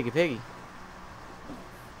piggy, piggy, piggy.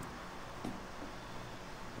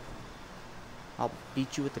 I'll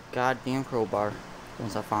beat you with the goddamn crowbar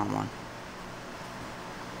once I find one.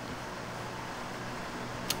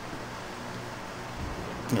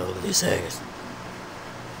 Look at these saggers.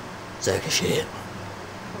 Sack of shit.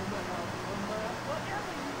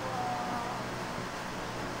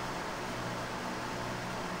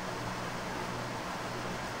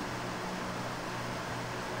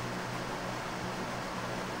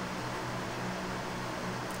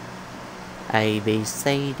 A, B,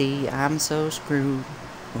 C, D, I'm so screwed.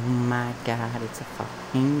 Oh my god, it's a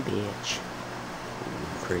fucking bitch.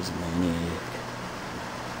 Ooh, crazy maniac.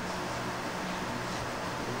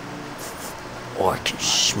 Or I can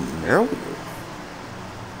smell you.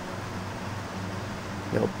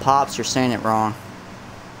 Yo, Pops, you're saying it wrong.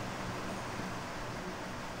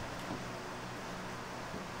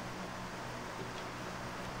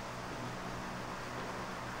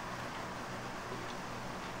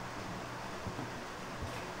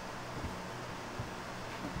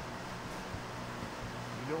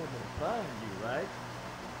 You know I'm gonna find you, right?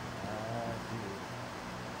 I do.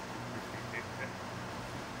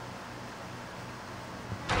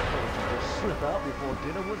 Did you slip out before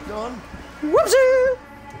dinner was done? Whoopsie!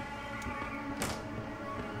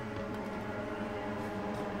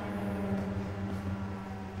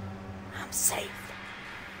 I'm safe.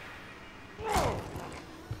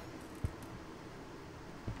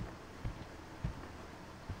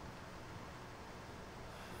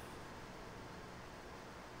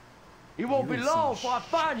 It won't be long before I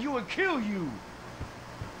find you and kill you.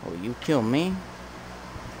 Oh, you kill me?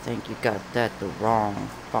 I think you got that the wrong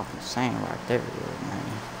fucking saying right there, little man.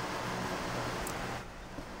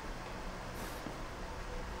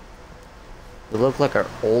 You look like our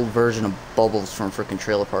old version of Bubbles from frickin'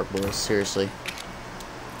 Trailer Park Boys, seriously.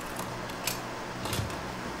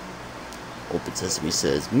 Open Sesame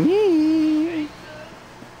says, me.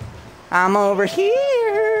 I'm over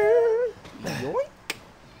here. Yoink.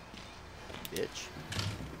 Bitch.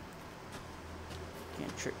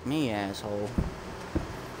 Can't trick me, asshole.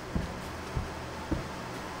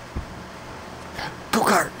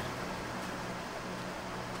 Go-kart!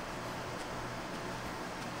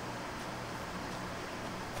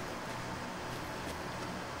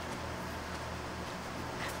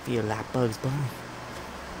 I feel like Bugs Bunny.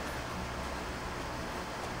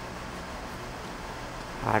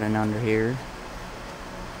 Hiding under here.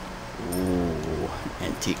 Ooh,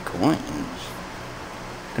 antique coins.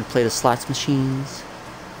 Gonna play the slots machines.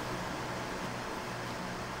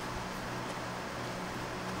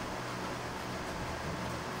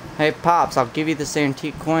 Hey Pops, I'll give you this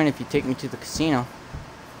antique coin if you take me to the casino.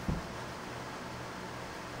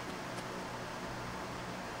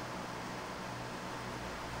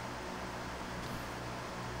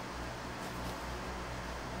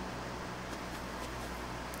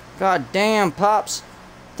 God damn, Pops.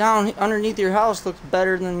 Down underneath your house looks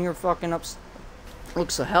better than your fucking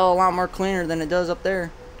looks a hell of a lot more cleaner than it does up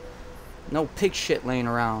there. No pig shit laying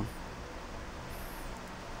around.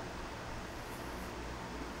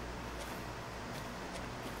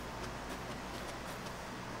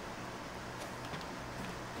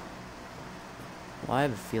 Well, I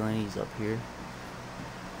have a feeling he's up here.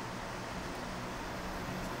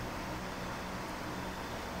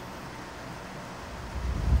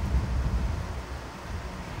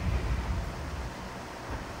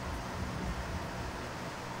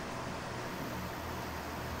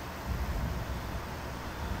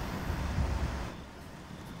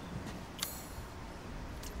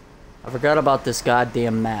 I forgot about this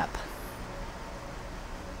goddamn map.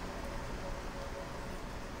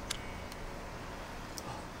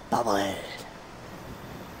 Bubble it.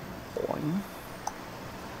 Boing.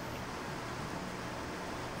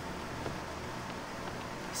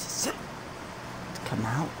 Is it come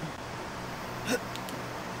out?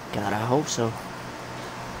 Gotta hope so.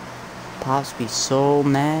 Pops be so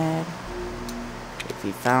mad if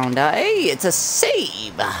he found out. Hey, it's a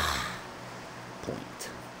save. Point.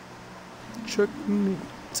 Checkmate.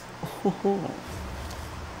 Oh,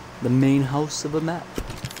 the main house of a map.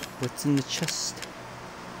 What's in the chest?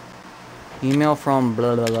 Email from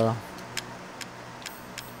blah blah blah.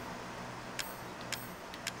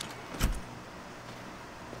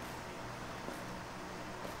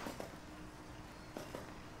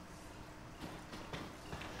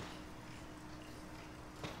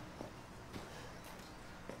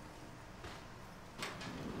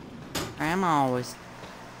 I'm always.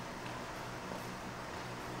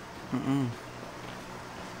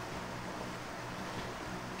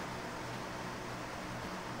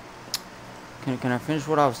 Can I finish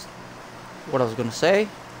what I was gonna say?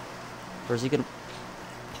 Or is he gonna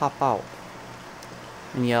pop out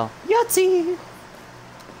and yell, Yahtzee!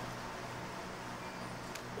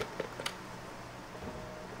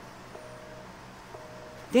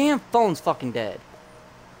 Damn phone's fucking dead.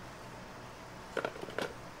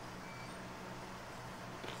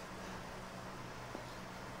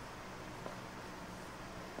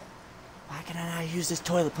 Why can I not use this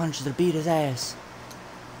toilet plunger to beat his ass?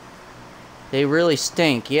 They really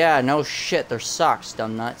stink. Yeah, no shit. They're socks,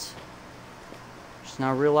 dumb nuts. Just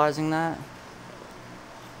now realizing that.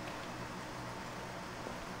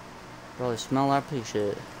 Probably smell like pea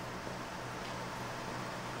shit.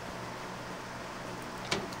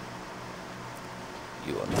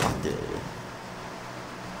 You unlocked it.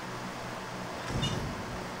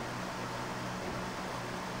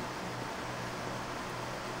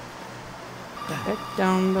 Back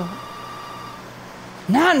down the...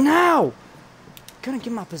 Not now! Gonna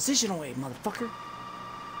get my position away, motherfucker.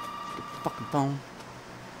 Get the fucking phone.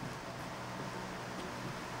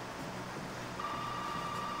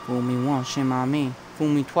 Fool me once, shame on me. Fool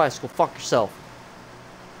me twice, go fuck yourself.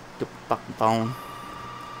 Get the fucking phone.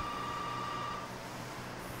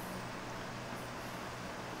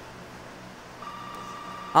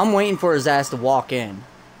 I'm waiting for his ass to walk in.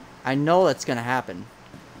 I know that's gonna happen.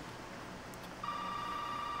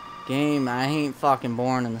 Game, I ain't fucking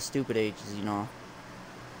born in the stupid ages, you know.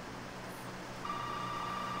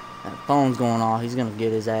 That phone's going off. He's gonna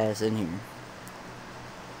get his ass in here.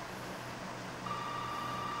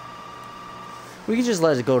 We can just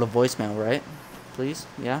let it go to voicemail, right? Please?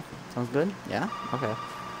 Yeah? Sounds good? Yeah? Okay.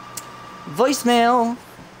 Voicemail!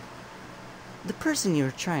 The person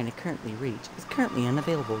you're trying to currently reach is currently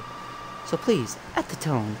unavailable. So please, at the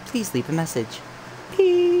tone, please leave a message.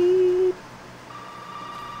 Beep!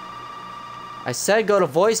 I said go to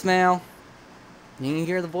voicemail. You can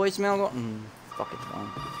hear the voicemail go? Fuck it, phone.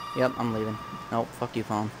 Yep, I'm leaving. Nope, fuck you,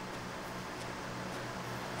 phone.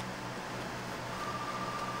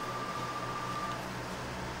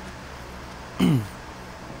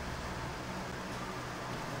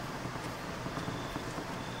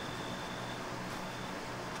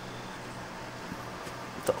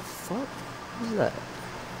 The fuck? What is that?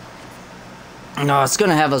 No, it's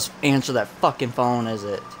gonna have us answer that fucking phone, is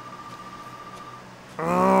it?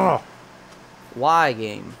 Ugh. Why,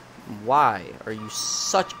 game? Why are you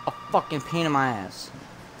such a fucking pain in my ass?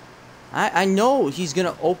 I know he's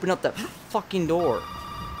gonna open up that fucking door.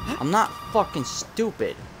 I'm not fucking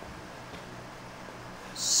stupid.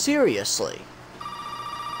 Seriously.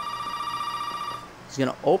 He's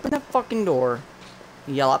gonna open that fucking door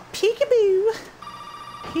and yell out, peekaboo!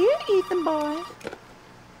 Here, Ethan boy.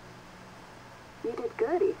 You did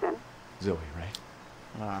good, Ethan. Zoe, right?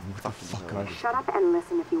 What the fuck are you? Shut up and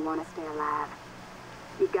listen if you want to stay alive.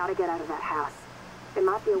 You gotta get out of that house. There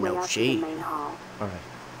might be a way out to the main hall. Alright.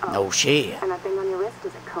 Oh, no shit. And that thing on your wrist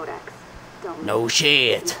is a codex. Don't no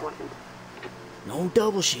shit. It's important. No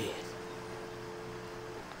double shit.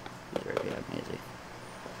 Very good music.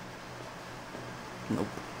 Nope.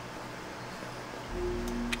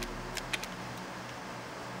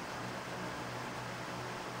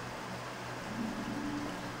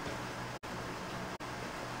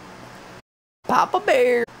 Papa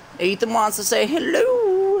Bear. Ethan wants to say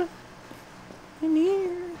hello. In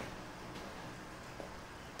here.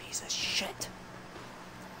 Piece of shit.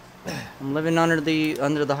 I'm living under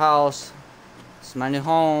the house. It's my new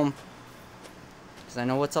home. Cause I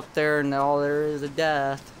know what's up there, and all there is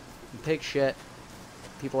death. And pig shit.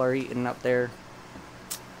 People are eating up there.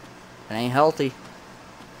 It ain't healthy.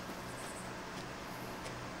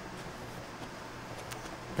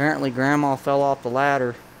 Apparently Grandma fell off the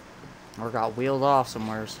ladder. Or got wheeled off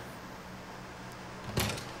somewheres.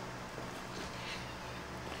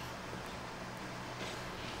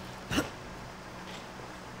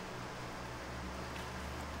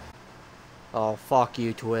 Oh, fuck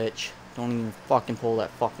you, Twitch. Don't even fucking pull that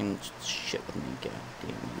fucking shit with me,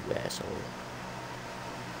 goddamn you asshole.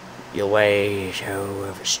 You way show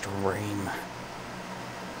of a stream.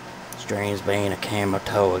 Stream's being a camera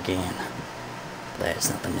toe again. That's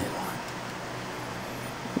nothing new.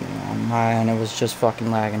 Oh man, it was just fucking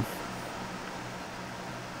lagging.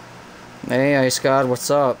 Hey, Ice God, what's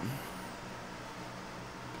up?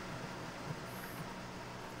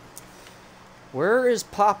 Where is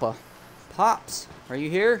Papa? Pops, are you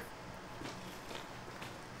here?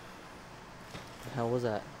 The hell was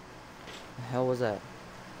that? The hell was that?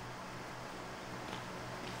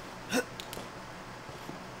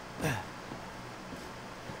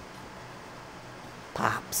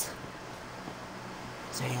 Pops.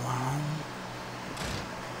 Is anyone home?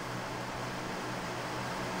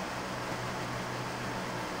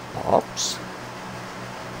 Pops?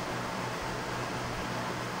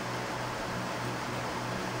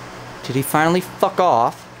 Did he finally fuck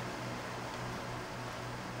off?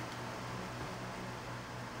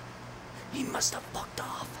 He must have fucked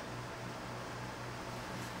off.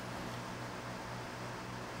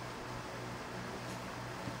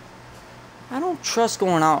 I don't trust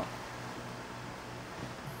going out.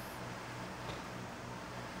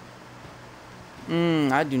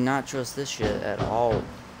 I do not trust this shit at all.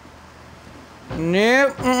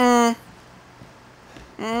 Nope. Nope.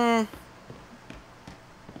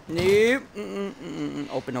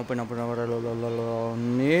 Open.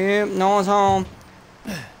 Nope. No one's home.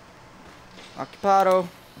 Occupado.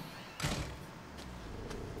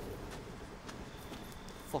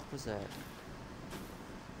 Fuck was that?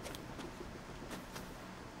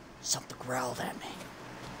 Something growled at me.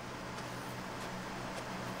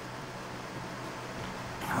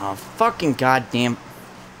 Oh, fucking goddamn.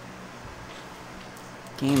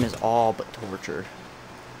 Game is all but torture.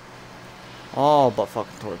 All but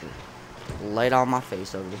fucking torture. Light on my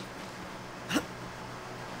face over there.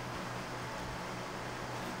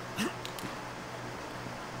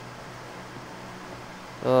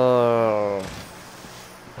 Oh.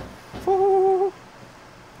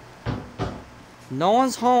 No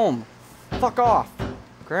one's home. Fuck off.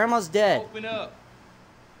 Grandma's dead. Open up.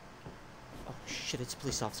 Oh shit, it's a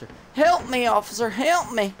police officer. Help me, officer,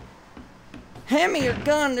 help me. Hand me your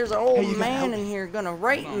gun. There's an old man in here gonna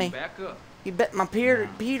rape me. Back up. He bit my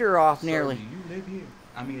Peter off nearly. Sir, do you live here?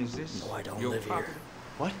 I mean, is this No, I don't your live property? here.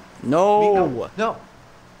 What? No. No.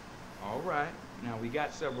 All right. Now, we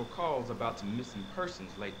got several calls about some missing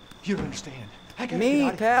persons lately. You don't understand. I gotta get Me,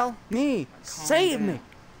 out of here. pal. Me. Save down. me.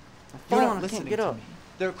 You're Phone, not I listening can't get to up. me.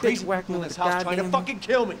 There are crazy whack people in me this with a house trying to goddamn- fucking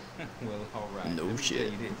kill me. Well, all right. No Let me shit.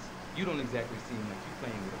 tell you this. You don't exactly seem like you're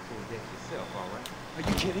playing with a full deck yourself, all right? Are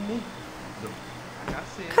you kidding me? Look, like I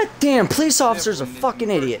said, God damn, police officers are several missing fucking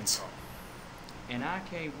persons idiots. calls. And I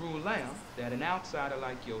can't rule out that an outsider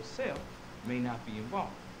like yourself may not be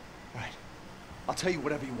involved. Right. I'll tell you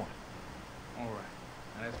whatever you want. All right.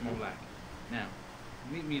 Now, that's more like it. Now,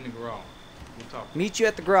 meet me in the garage. We'll talk. Meet you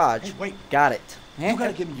at the garage. Hey, wait. Got it. You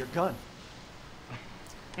gotta give me your gun.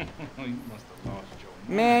 You must have lost your mind.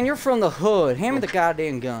 Man, you're from the hood. Hand me the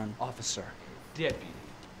goddamn gun. Officer. Deputy.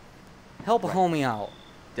 Help a homie out.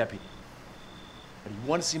 Deputy. Do you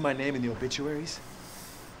want to see my name in the obituaries?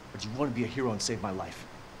 Or do you want to be a hero and save my life?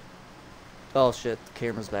 Oh shit, the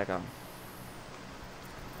camera's back on.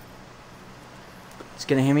 He's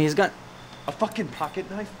gonna hand me his gun. A fucking pocket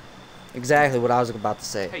knife? Exactly what I was about to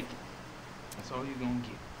say. Take it. That's all you're gonna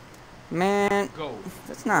get. Man, Go.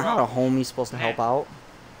 that's not how a homie's supposed to help out.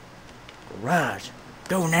 Garage.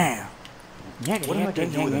 Go now. What am I gonna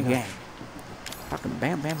do with a knife? Fucking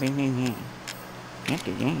bam bam bam bam bam.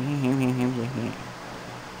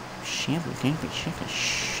 Shampoo,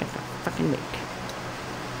 shake a fucking lick.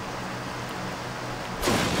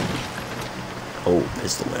 Oh,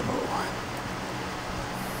 pistol ammo.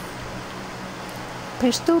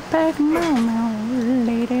 Pistol pack, mama,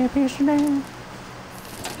 lady pistol.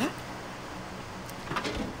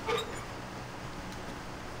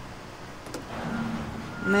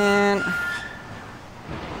 Man,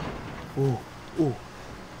 Ooh, ooh.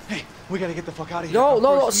 Hey, we gotta get the fuck out of here. No,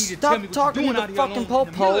 First, you need to tell me stop what talking you're to doing the out here fucking alone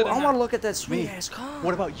in the middle po-po. of the I want night. to look at that sweet-ass car.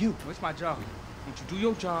 What about you? Well, it's my job. Won't you do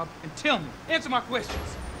your job and tell me? Answer my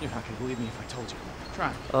questions. You're not gonna believe me if I told you.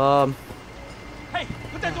 Try. Hey,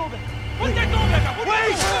 put that door back. Put that door back.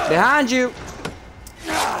 Wait! Behind you.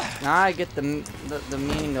 Now I get the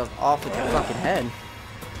meaning of off with your fucking head.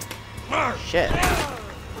 Shit.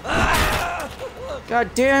 God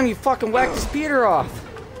damn, you fucking whacked his Peter off.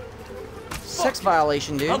 Sex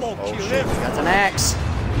violation, dude. I'm gonna Oh kill shit, him. he got an axe.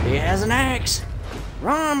 He has an axe.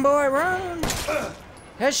 Run, boy, run.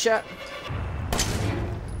 Headshot.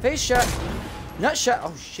 Face shot. Nut shot.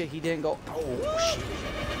 Oh shit, he didn't go. Oh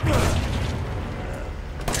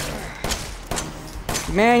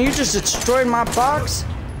shit. Man, you just destroyed my box.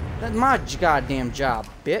 That's my goddamn job,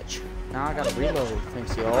 bitch. Now I gotta reload.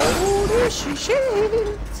 Thanks, yo. Oh, this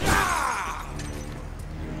shit.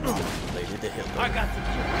 I got to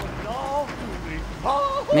kill it all.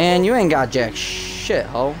 Oh. Man, you ain't got jack shit,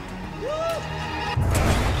 ho.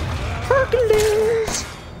 Hercules.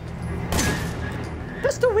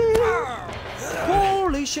 That's the win.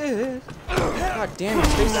 Holy shit. God damn, your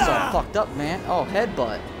face is all fucked up, man. Oh,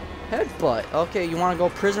 headbutt. Headbutt. Okay, you wanna go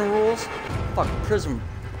prison rules? Fuck prison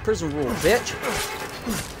rule, bitch.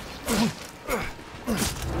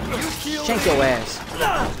 Shank your ass.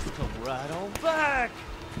 Come right on back.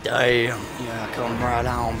 Damn. Yeah, come right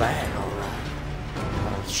on back,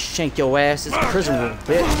 alright. Shank your ass. It's prison rule,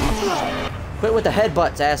 bitch. Quit with the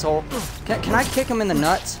headbutts, asshole. Can I kick him in the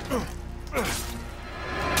nuts?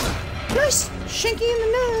 Nice! Shanky in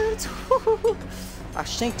the nuts! I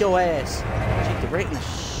shanked your ass. Shanked it right in the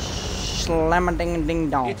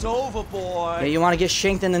slam-a-ding-ding-dong. It's over, boy. Yeah, you want to get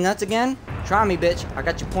shanked in the nuts again? Try me, bitch. I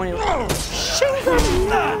got you pointed. Shanked in the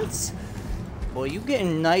nuts! Boy, you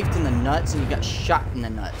getting knifed in the nuts and you got shot in the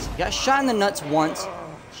nuts. You got shot in the nuts once,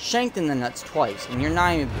 shanked in the nuts twice, and you're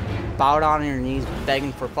not even bowed on your knees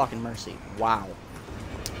begging for fucking mercy. Wow.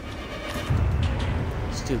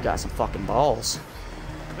 This dude got some fucking balls.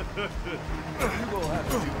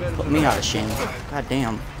 Put me out of shame. God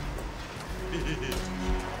damn.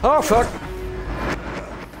 Oh, fuck.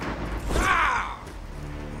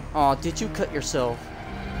 Oh, did you cut yourself?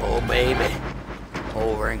 Oh, baby.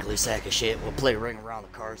 Old wrinkly sack of shit. We'll play ring around the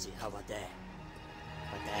car seat. How about that?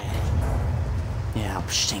 Like that. Yeah, I'll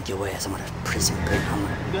shank your ass. I'm gonna prison.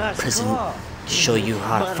 Show you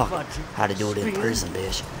how to do it in prison,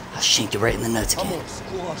 bitch. I'll shank you right in the nuts again. I'm gonna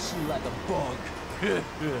squash you like a bug.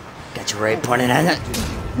 Got you right pointing at it.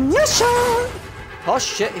 Yes, sir. Oh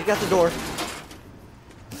shit, he got the door.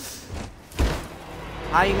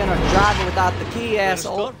 How you gonna drive it without the key,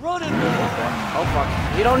 asshole? Start running, boy. Oh fuck.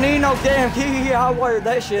 You don't need no damn key. I wired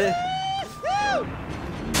that shit.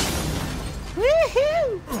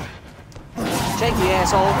 Woohoo! Shaky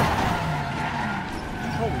asshole.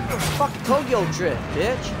 Holy fuck Tokyo drift,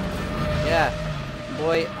 bitch. Yeah.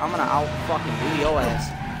 Boy, I'm gonna out fucking do your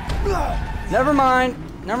ass. Never mind.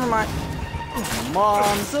 Never mind.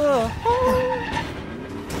 Mom's a home.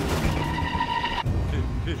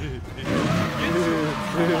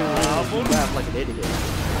 Laugh like an idiot.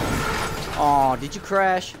 Oh, did you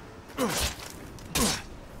crash?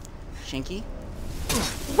 Shanky?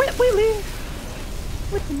 Wet Willie!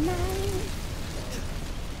 With the knife.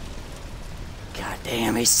 God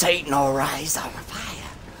damn, he's Satan, alright. He's on fire.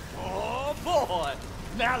 Oh, boy.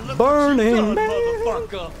 Now look Burning what you done, man.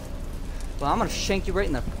 motherfucker. Well, I'm gonna shank you right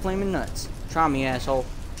in the flaming nuts. Try me, asshole.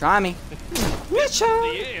 Try me. Yes, The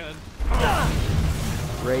end.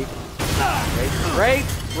 Rape. Rape.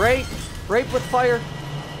 Rape. Rape with fire.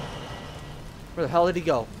 Where the hell did he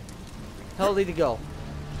go? Hell did he go?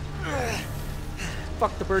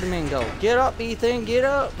 Fuck the Birdie Man go. Get up, Ethan. Get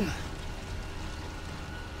up.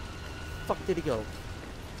 Fuck did he go?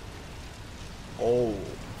 Oh.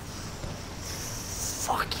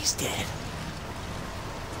 Fuck, he's dead.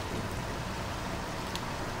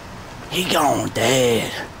 He gone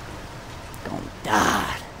dead. Gone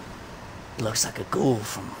died. Looks like a ghoul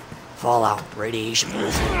from Fallout radiation. Do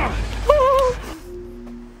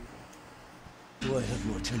I have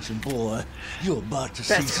your attention, boy? You're about to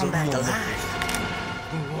see Best come some back more. alive.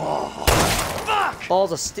 Oh, fuck!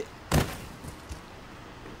 Balls of stick.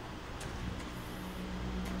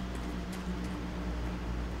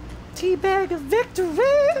 Teabag of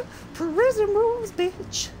victory. Prison rules,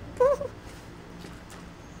 bitch.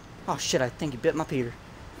 Oh shit! I think he bit my Peter.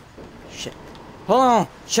 Shit. Hold on.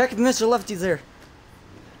 Check if Mr. Lefty's there.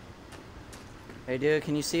 Hey, dude.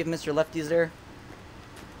 Can you see if Mr. Lefty's there?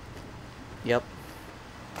 Yep.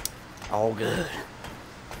 All good.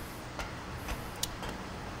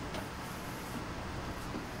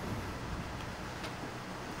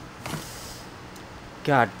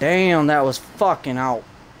 God damn, that was fucking out.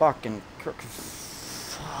 Fucking.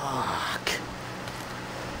 Fuck.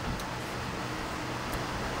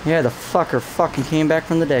 Yeah, the fucker fucking came back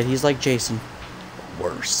from the dead. He's like Jason.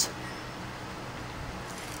 Worse.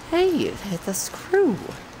 Hey, it hit the screw.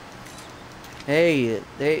 Hey,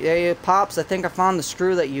 Pops, I think I found the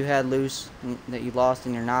screw that you had loose, that you lost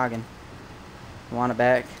in your noggin. You want it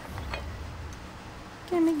back?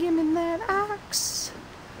 Gimme that ox.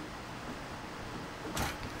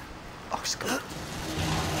 Ox go.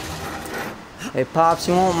 Hey, Pops,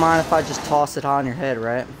 you won't mind if I just toss it on your head,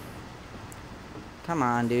 right? Come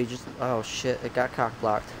on, dude, just... Oh, shit, it got cock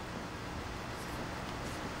blocked.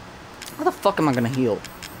 How the fuck am I gonna heal?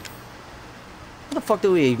 How the fuck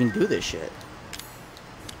do we even do this shit?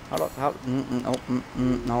 No,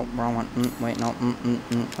 wrong one. Wait, no.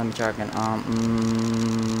 Let me try again.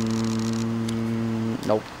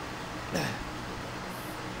 Nope.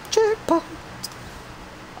 Jackpot.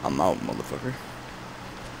 I'm out, motherfucker.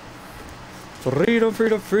 Freedom,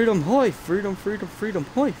 freedom, freedom, hoy. Freedom, freedom, freedom,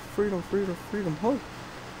 hoy. Freedom, freedom, freedom, hoy.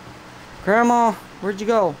 Grandma, where'd you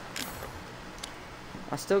go?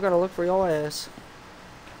 I still gotta look for your ass.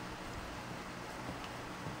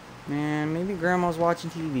 Man, maybe Grandma's watching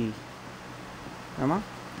TV. Grandma?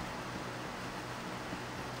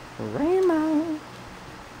 Grandma!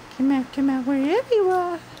 Come out, wherever you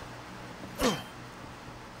are.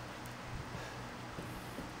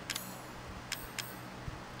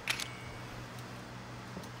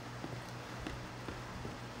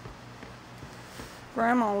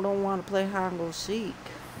 Grandma don't want to play hide and go seek.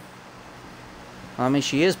 I mean,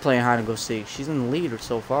 she is playing hide and go seek. She's in the lead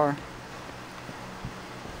so far.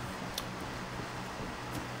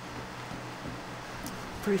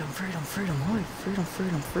 Freedom, freedom, freedom, hoy. Freedom,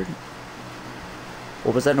 freedom, freedom.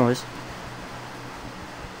 What was that noise?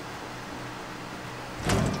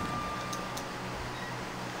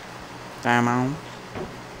 Grandma?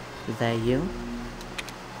 Is that you?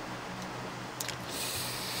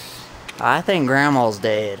 I think Grandma's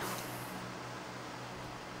dead.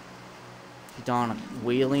 She's on a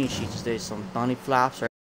wheelie and she just did some bunny flops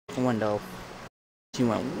right out the window. She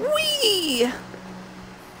went, wee!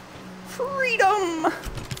 Freedom!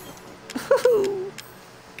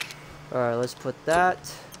 Alright, let's put that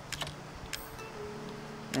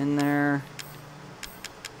in there.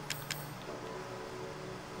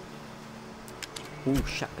 Ooh,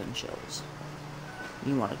 shotgun shells.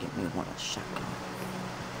 You want to get me one of the shotgun.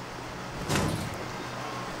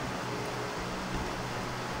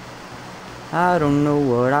 I don't know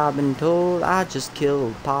what I've been told. I just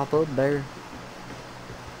killed Papa Bear.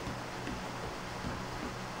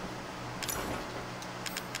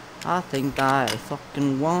 I think I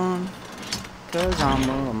fucking won, 'cause I'm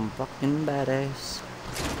a fucking badass.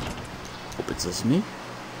 Hope it's just me.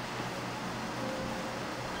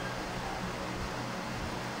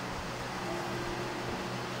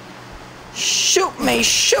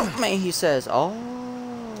 Shoot me, he says. Oh,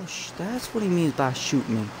 that's what he means by shoot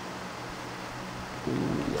me.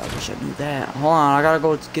 Ooh, I wish I knew that. Hold on, I gotta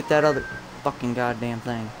go get that other fucking goddamn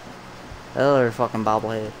thing. That other fucking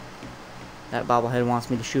bobblehead. That bobblehead wants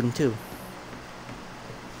me to shoot him too.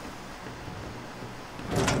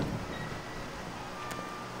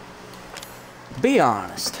 Be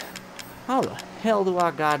honest. How the hell do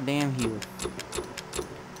I goddamn heal?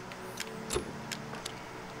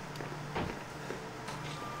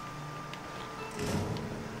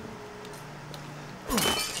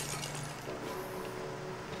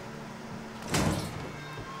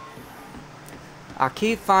 I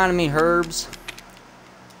keep finding me herbs,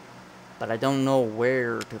 but I don't know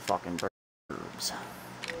where to fucking burn herbs.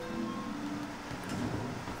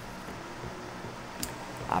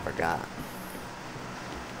 I forgot.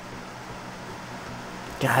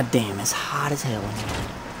 God damn, it's hot as hell in here.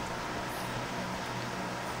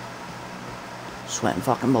 Sweating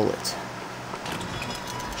fucking bullets.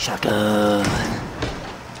 Shotgun.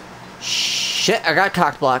 Shit, I got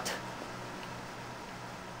cock blocked.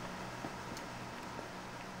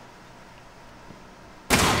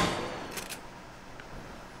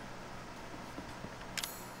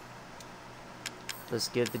 Let's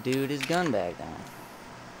give the dude his gun back then.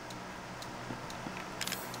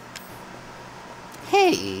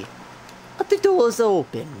 Hey! The door's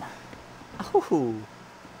open. Oh.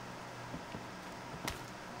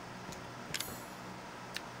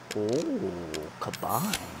 Oh,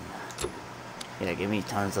 kabine. Yeah, give me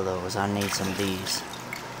tons of those. I need some of these.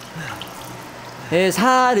 It's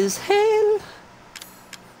hot as hell.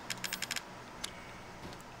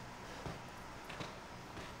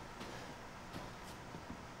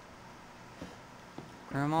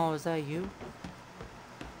 Grandma, is that you?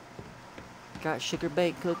 Got sugar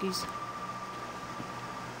baked cookies.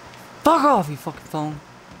 Fuck off, you fucking phone.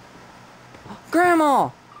 Grandma!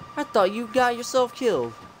 I thought you got yourself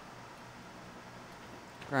killed.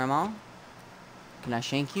 Grandma? Can I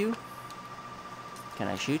shank you? Can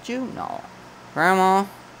I shoot you? No. Grandma?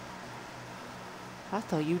 I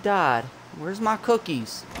thought you died. Where's my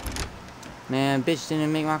cookies? Man, bitch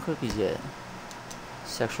didn't make my cookies yet.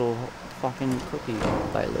 Sexual fucking cookie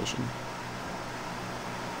violation.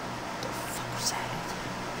 What the fuck was that?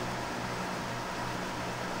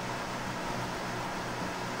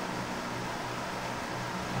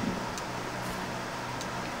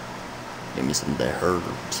 Give me some of the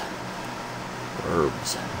herbs.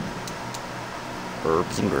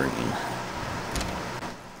 Herbs and green.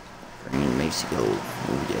 Green makes you go,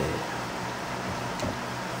 oh yeah.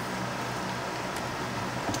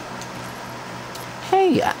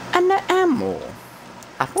 Hey, an ammo.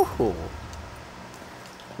 Oh.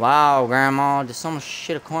 Wow, Grandma, did someone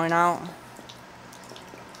shit a coin out?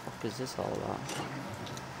 What is this all about?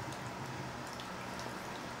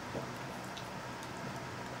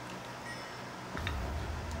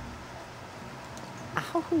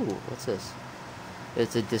 Ow, what's this?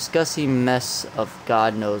 It's a disgusting mess of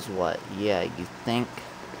God knows what. Yeah, you think?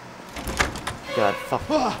 God, fuck.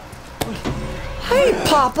 Hey,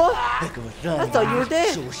 Papa! I thought you were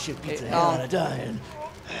dead. Hey,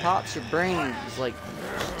 Pops, your brain is like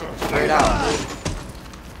sticking straight out.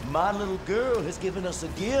 My little girl has given us a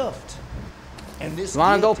gift. And this you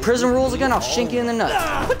wanna go prison rules again? I'll home. shink you in the nuts.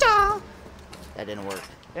 That didn't work.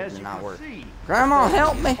 That did not work. Grandma,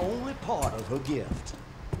 help me! Only part of her gift.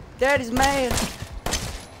 Daddy's mad.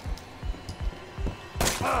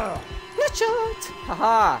 Nutshot!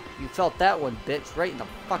 Haha! You felt that one, bitch, right in the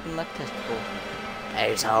fucking left testicle.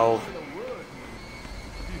 Asshole.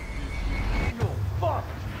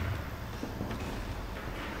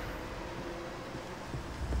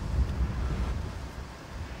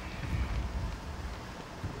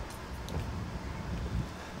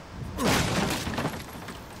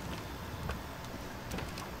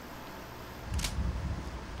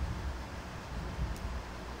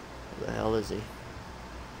 Who the hell is he?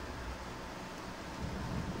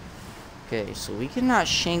 Okay, so we cannot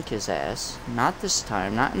shank his ass. Not this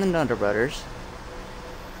time. Not in the Nutter Brothers.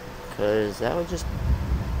 Because that would just...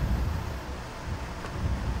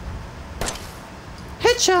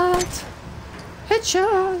 Headshot!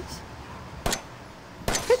 Headshot!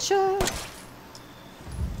 Headshot!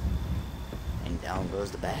 And down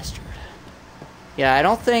goes the bastard. Yeah, I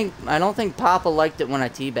don't think Papa liked it when I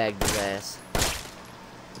teabagged his ass.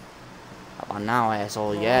 How about now,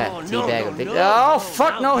 asshole? Yeah, teabag a big. Oh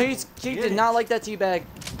fuck no, he did not like that teabag.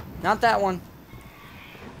 Not that one.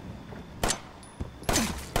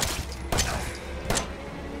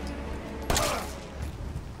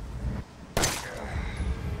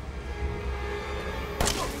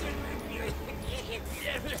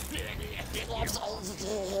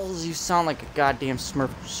 You sound like a goddamn Smurf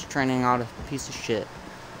straining out a piece of shit.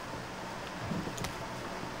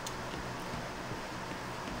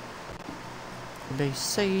 They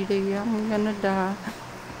say that I'm gonna die.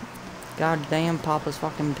 Goddamn, Papa's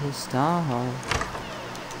fucking pissed off.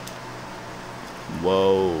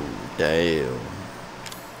 Whoa, damn.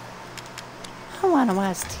 I wanna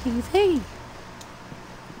watch TV.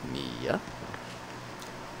 Mia.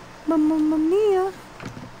 Mamma mia.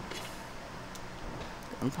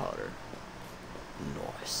 Gunpowder.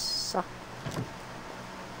 Nice.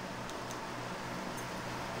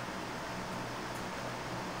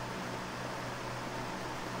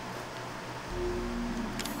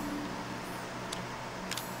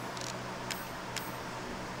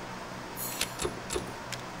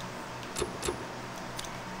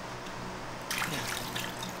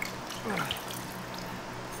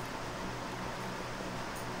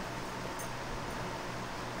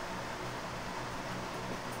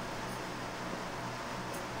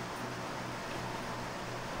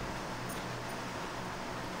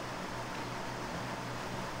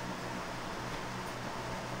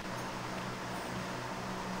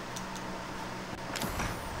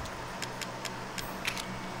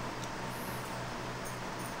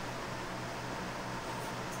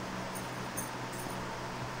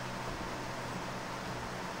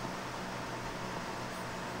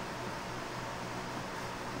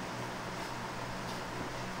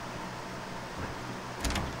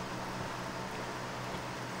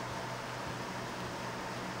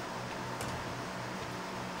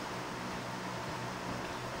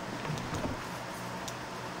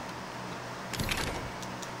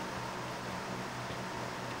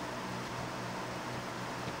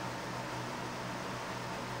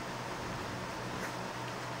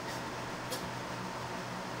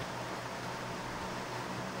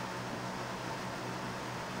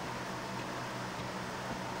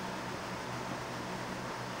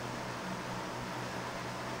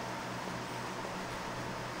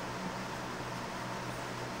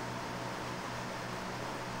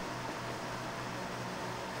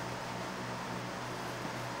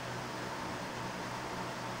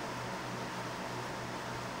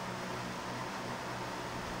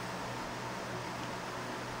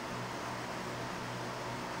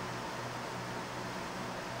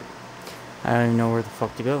 I don't even know where the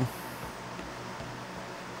fuck to go.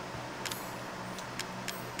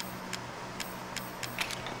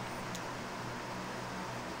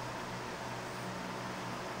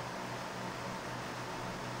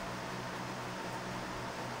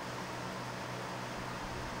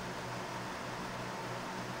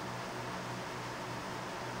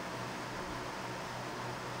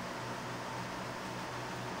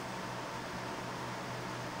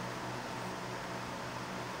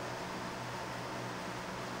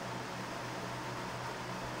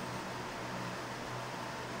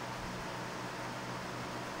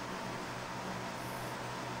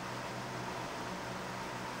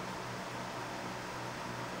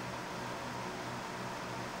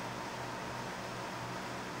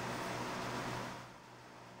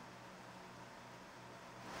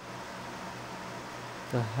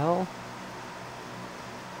 The hell?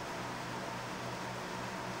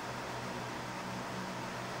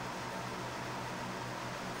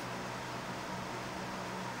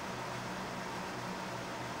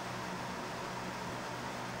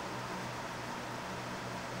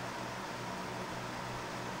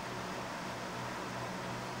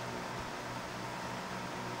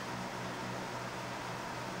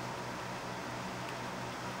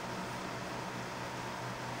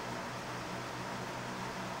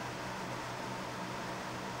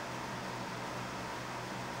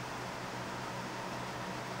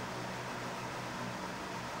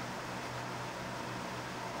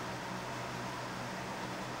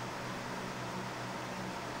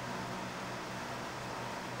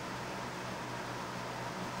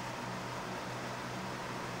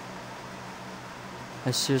 I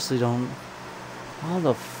seriously don't. How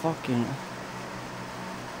the fucking.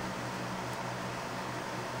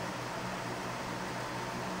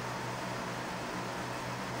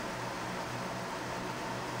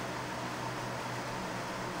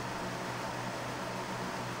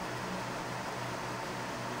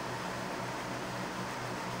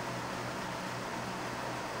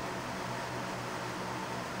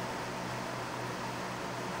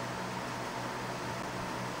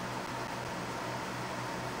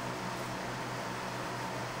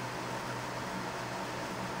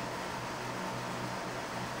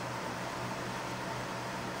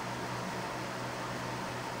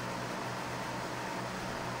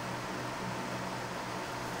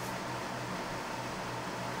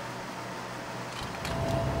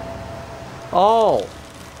 Oh,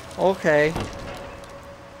 okay.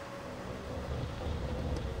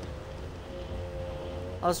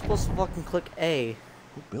 I was supposed to fucking click A.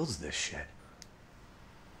 Who builds this shit?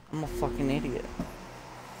 I'm a fucking idiot.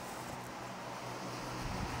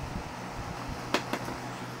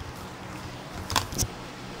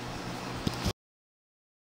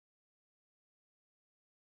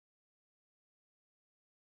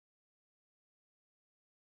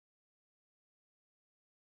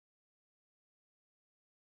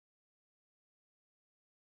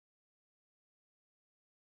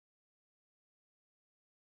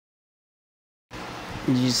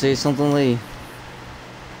 Did you say something, Lee?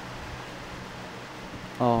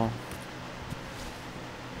 Oh.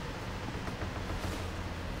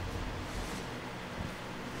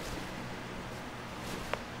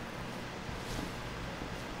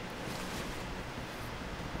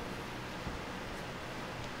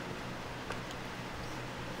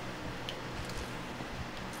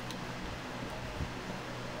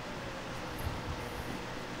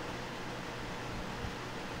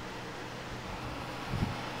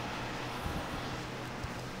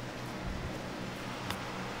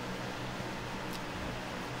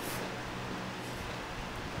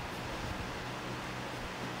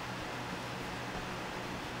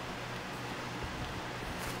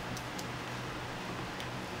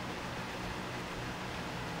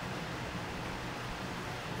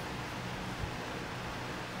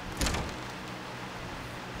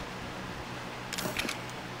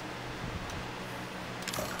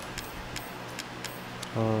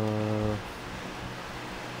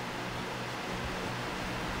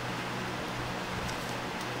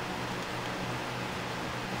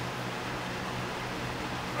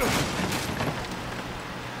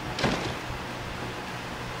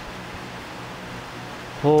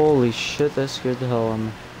 Holy shit, that scared the hell out of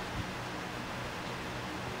me.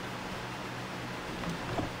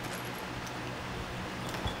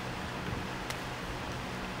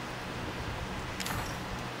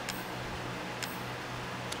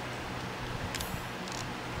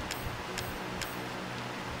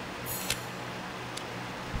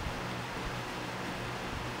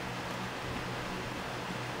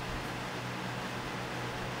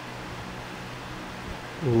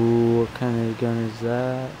 Ooh, what kind of gun is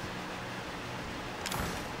that?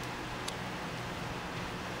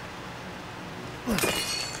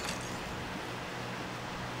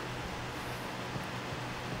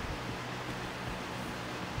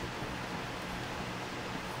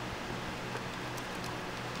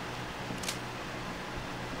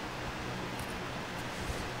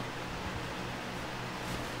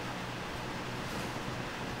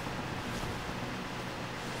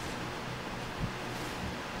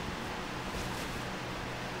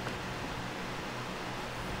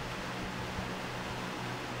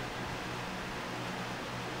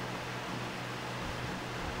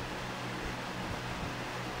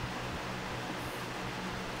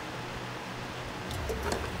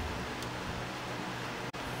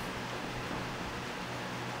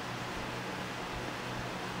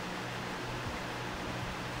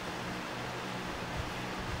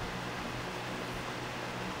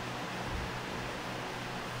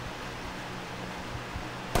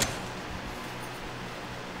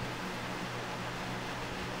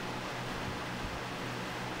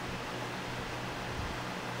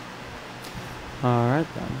 Alright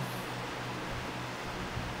then.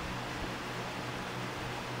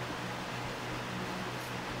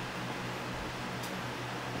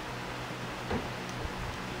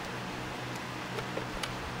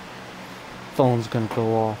 Phone's gonna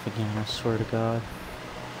go off again, I swear to God.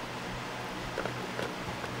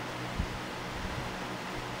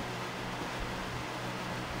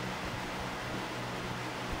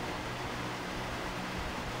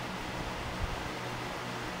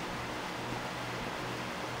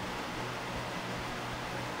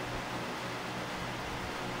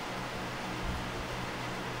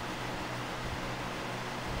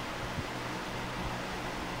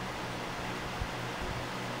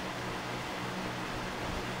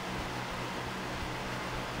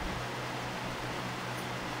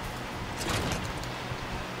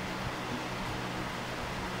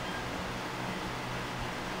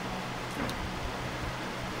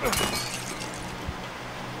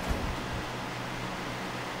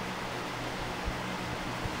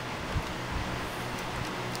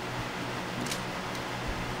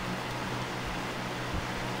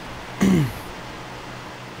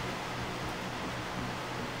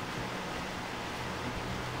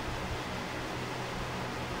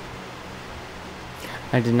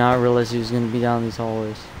 I did not realize he was going to be down these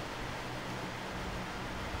hallways.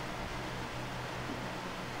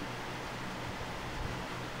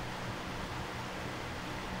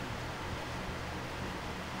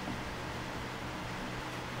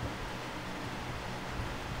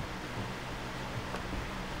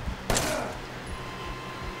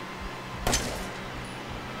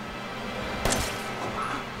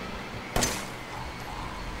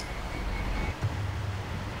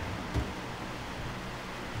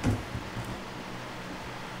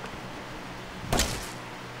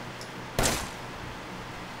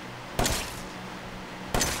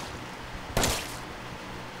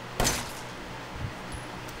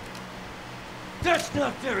 That's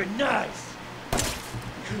not very nice.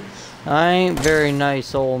 I ain't very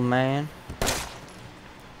nice, old man.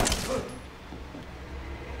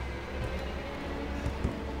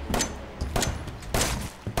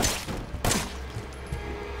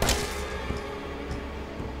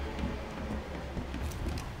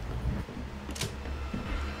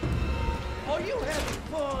 Are you having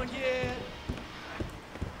fun yet?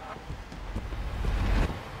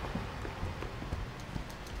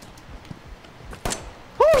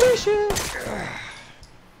 Holy shit!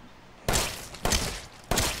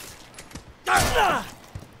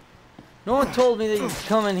 No one told me that you'd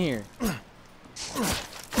come in here.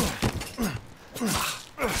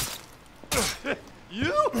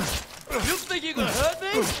 You? You think you gonna hurt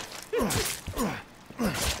me?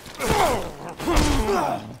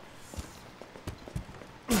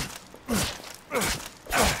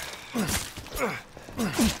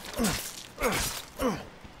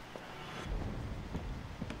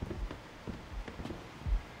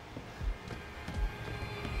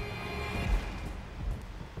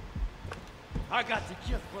 I got the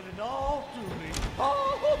gift running all through me.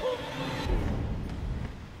 Oh.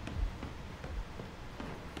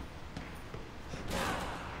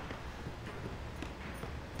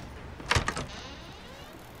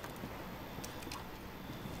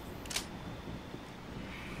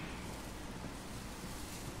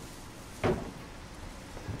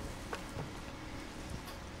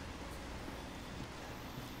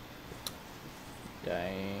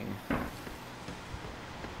 Dang.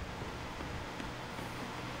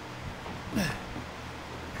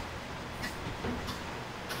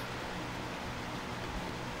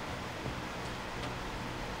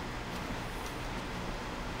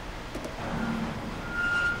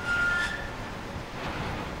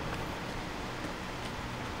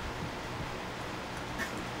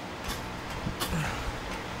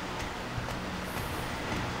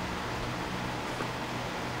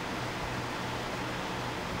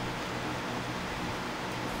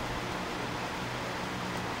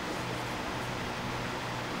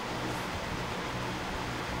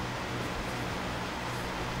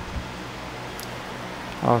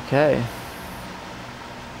 Okay.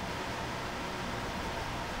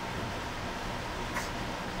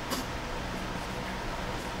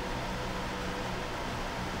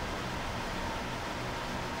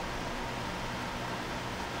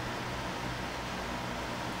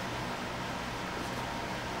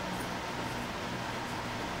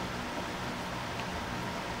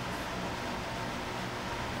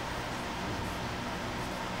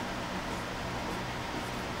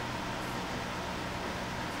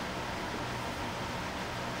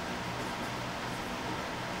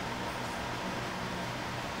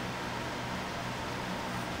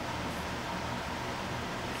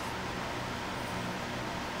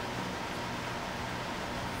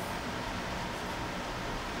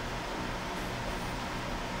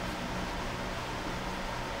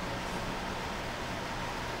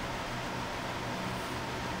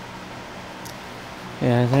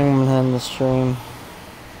 Yeah, I think I'm gonna end the stream.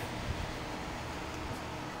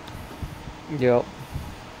 Yep.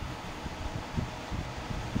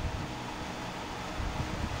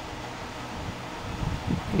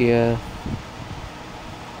 Yeah.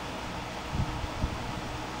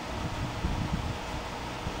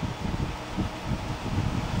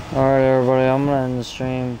 Alright everybody, I'm gonna end the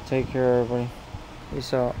stream. Take care everybody.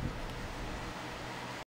 Peace out.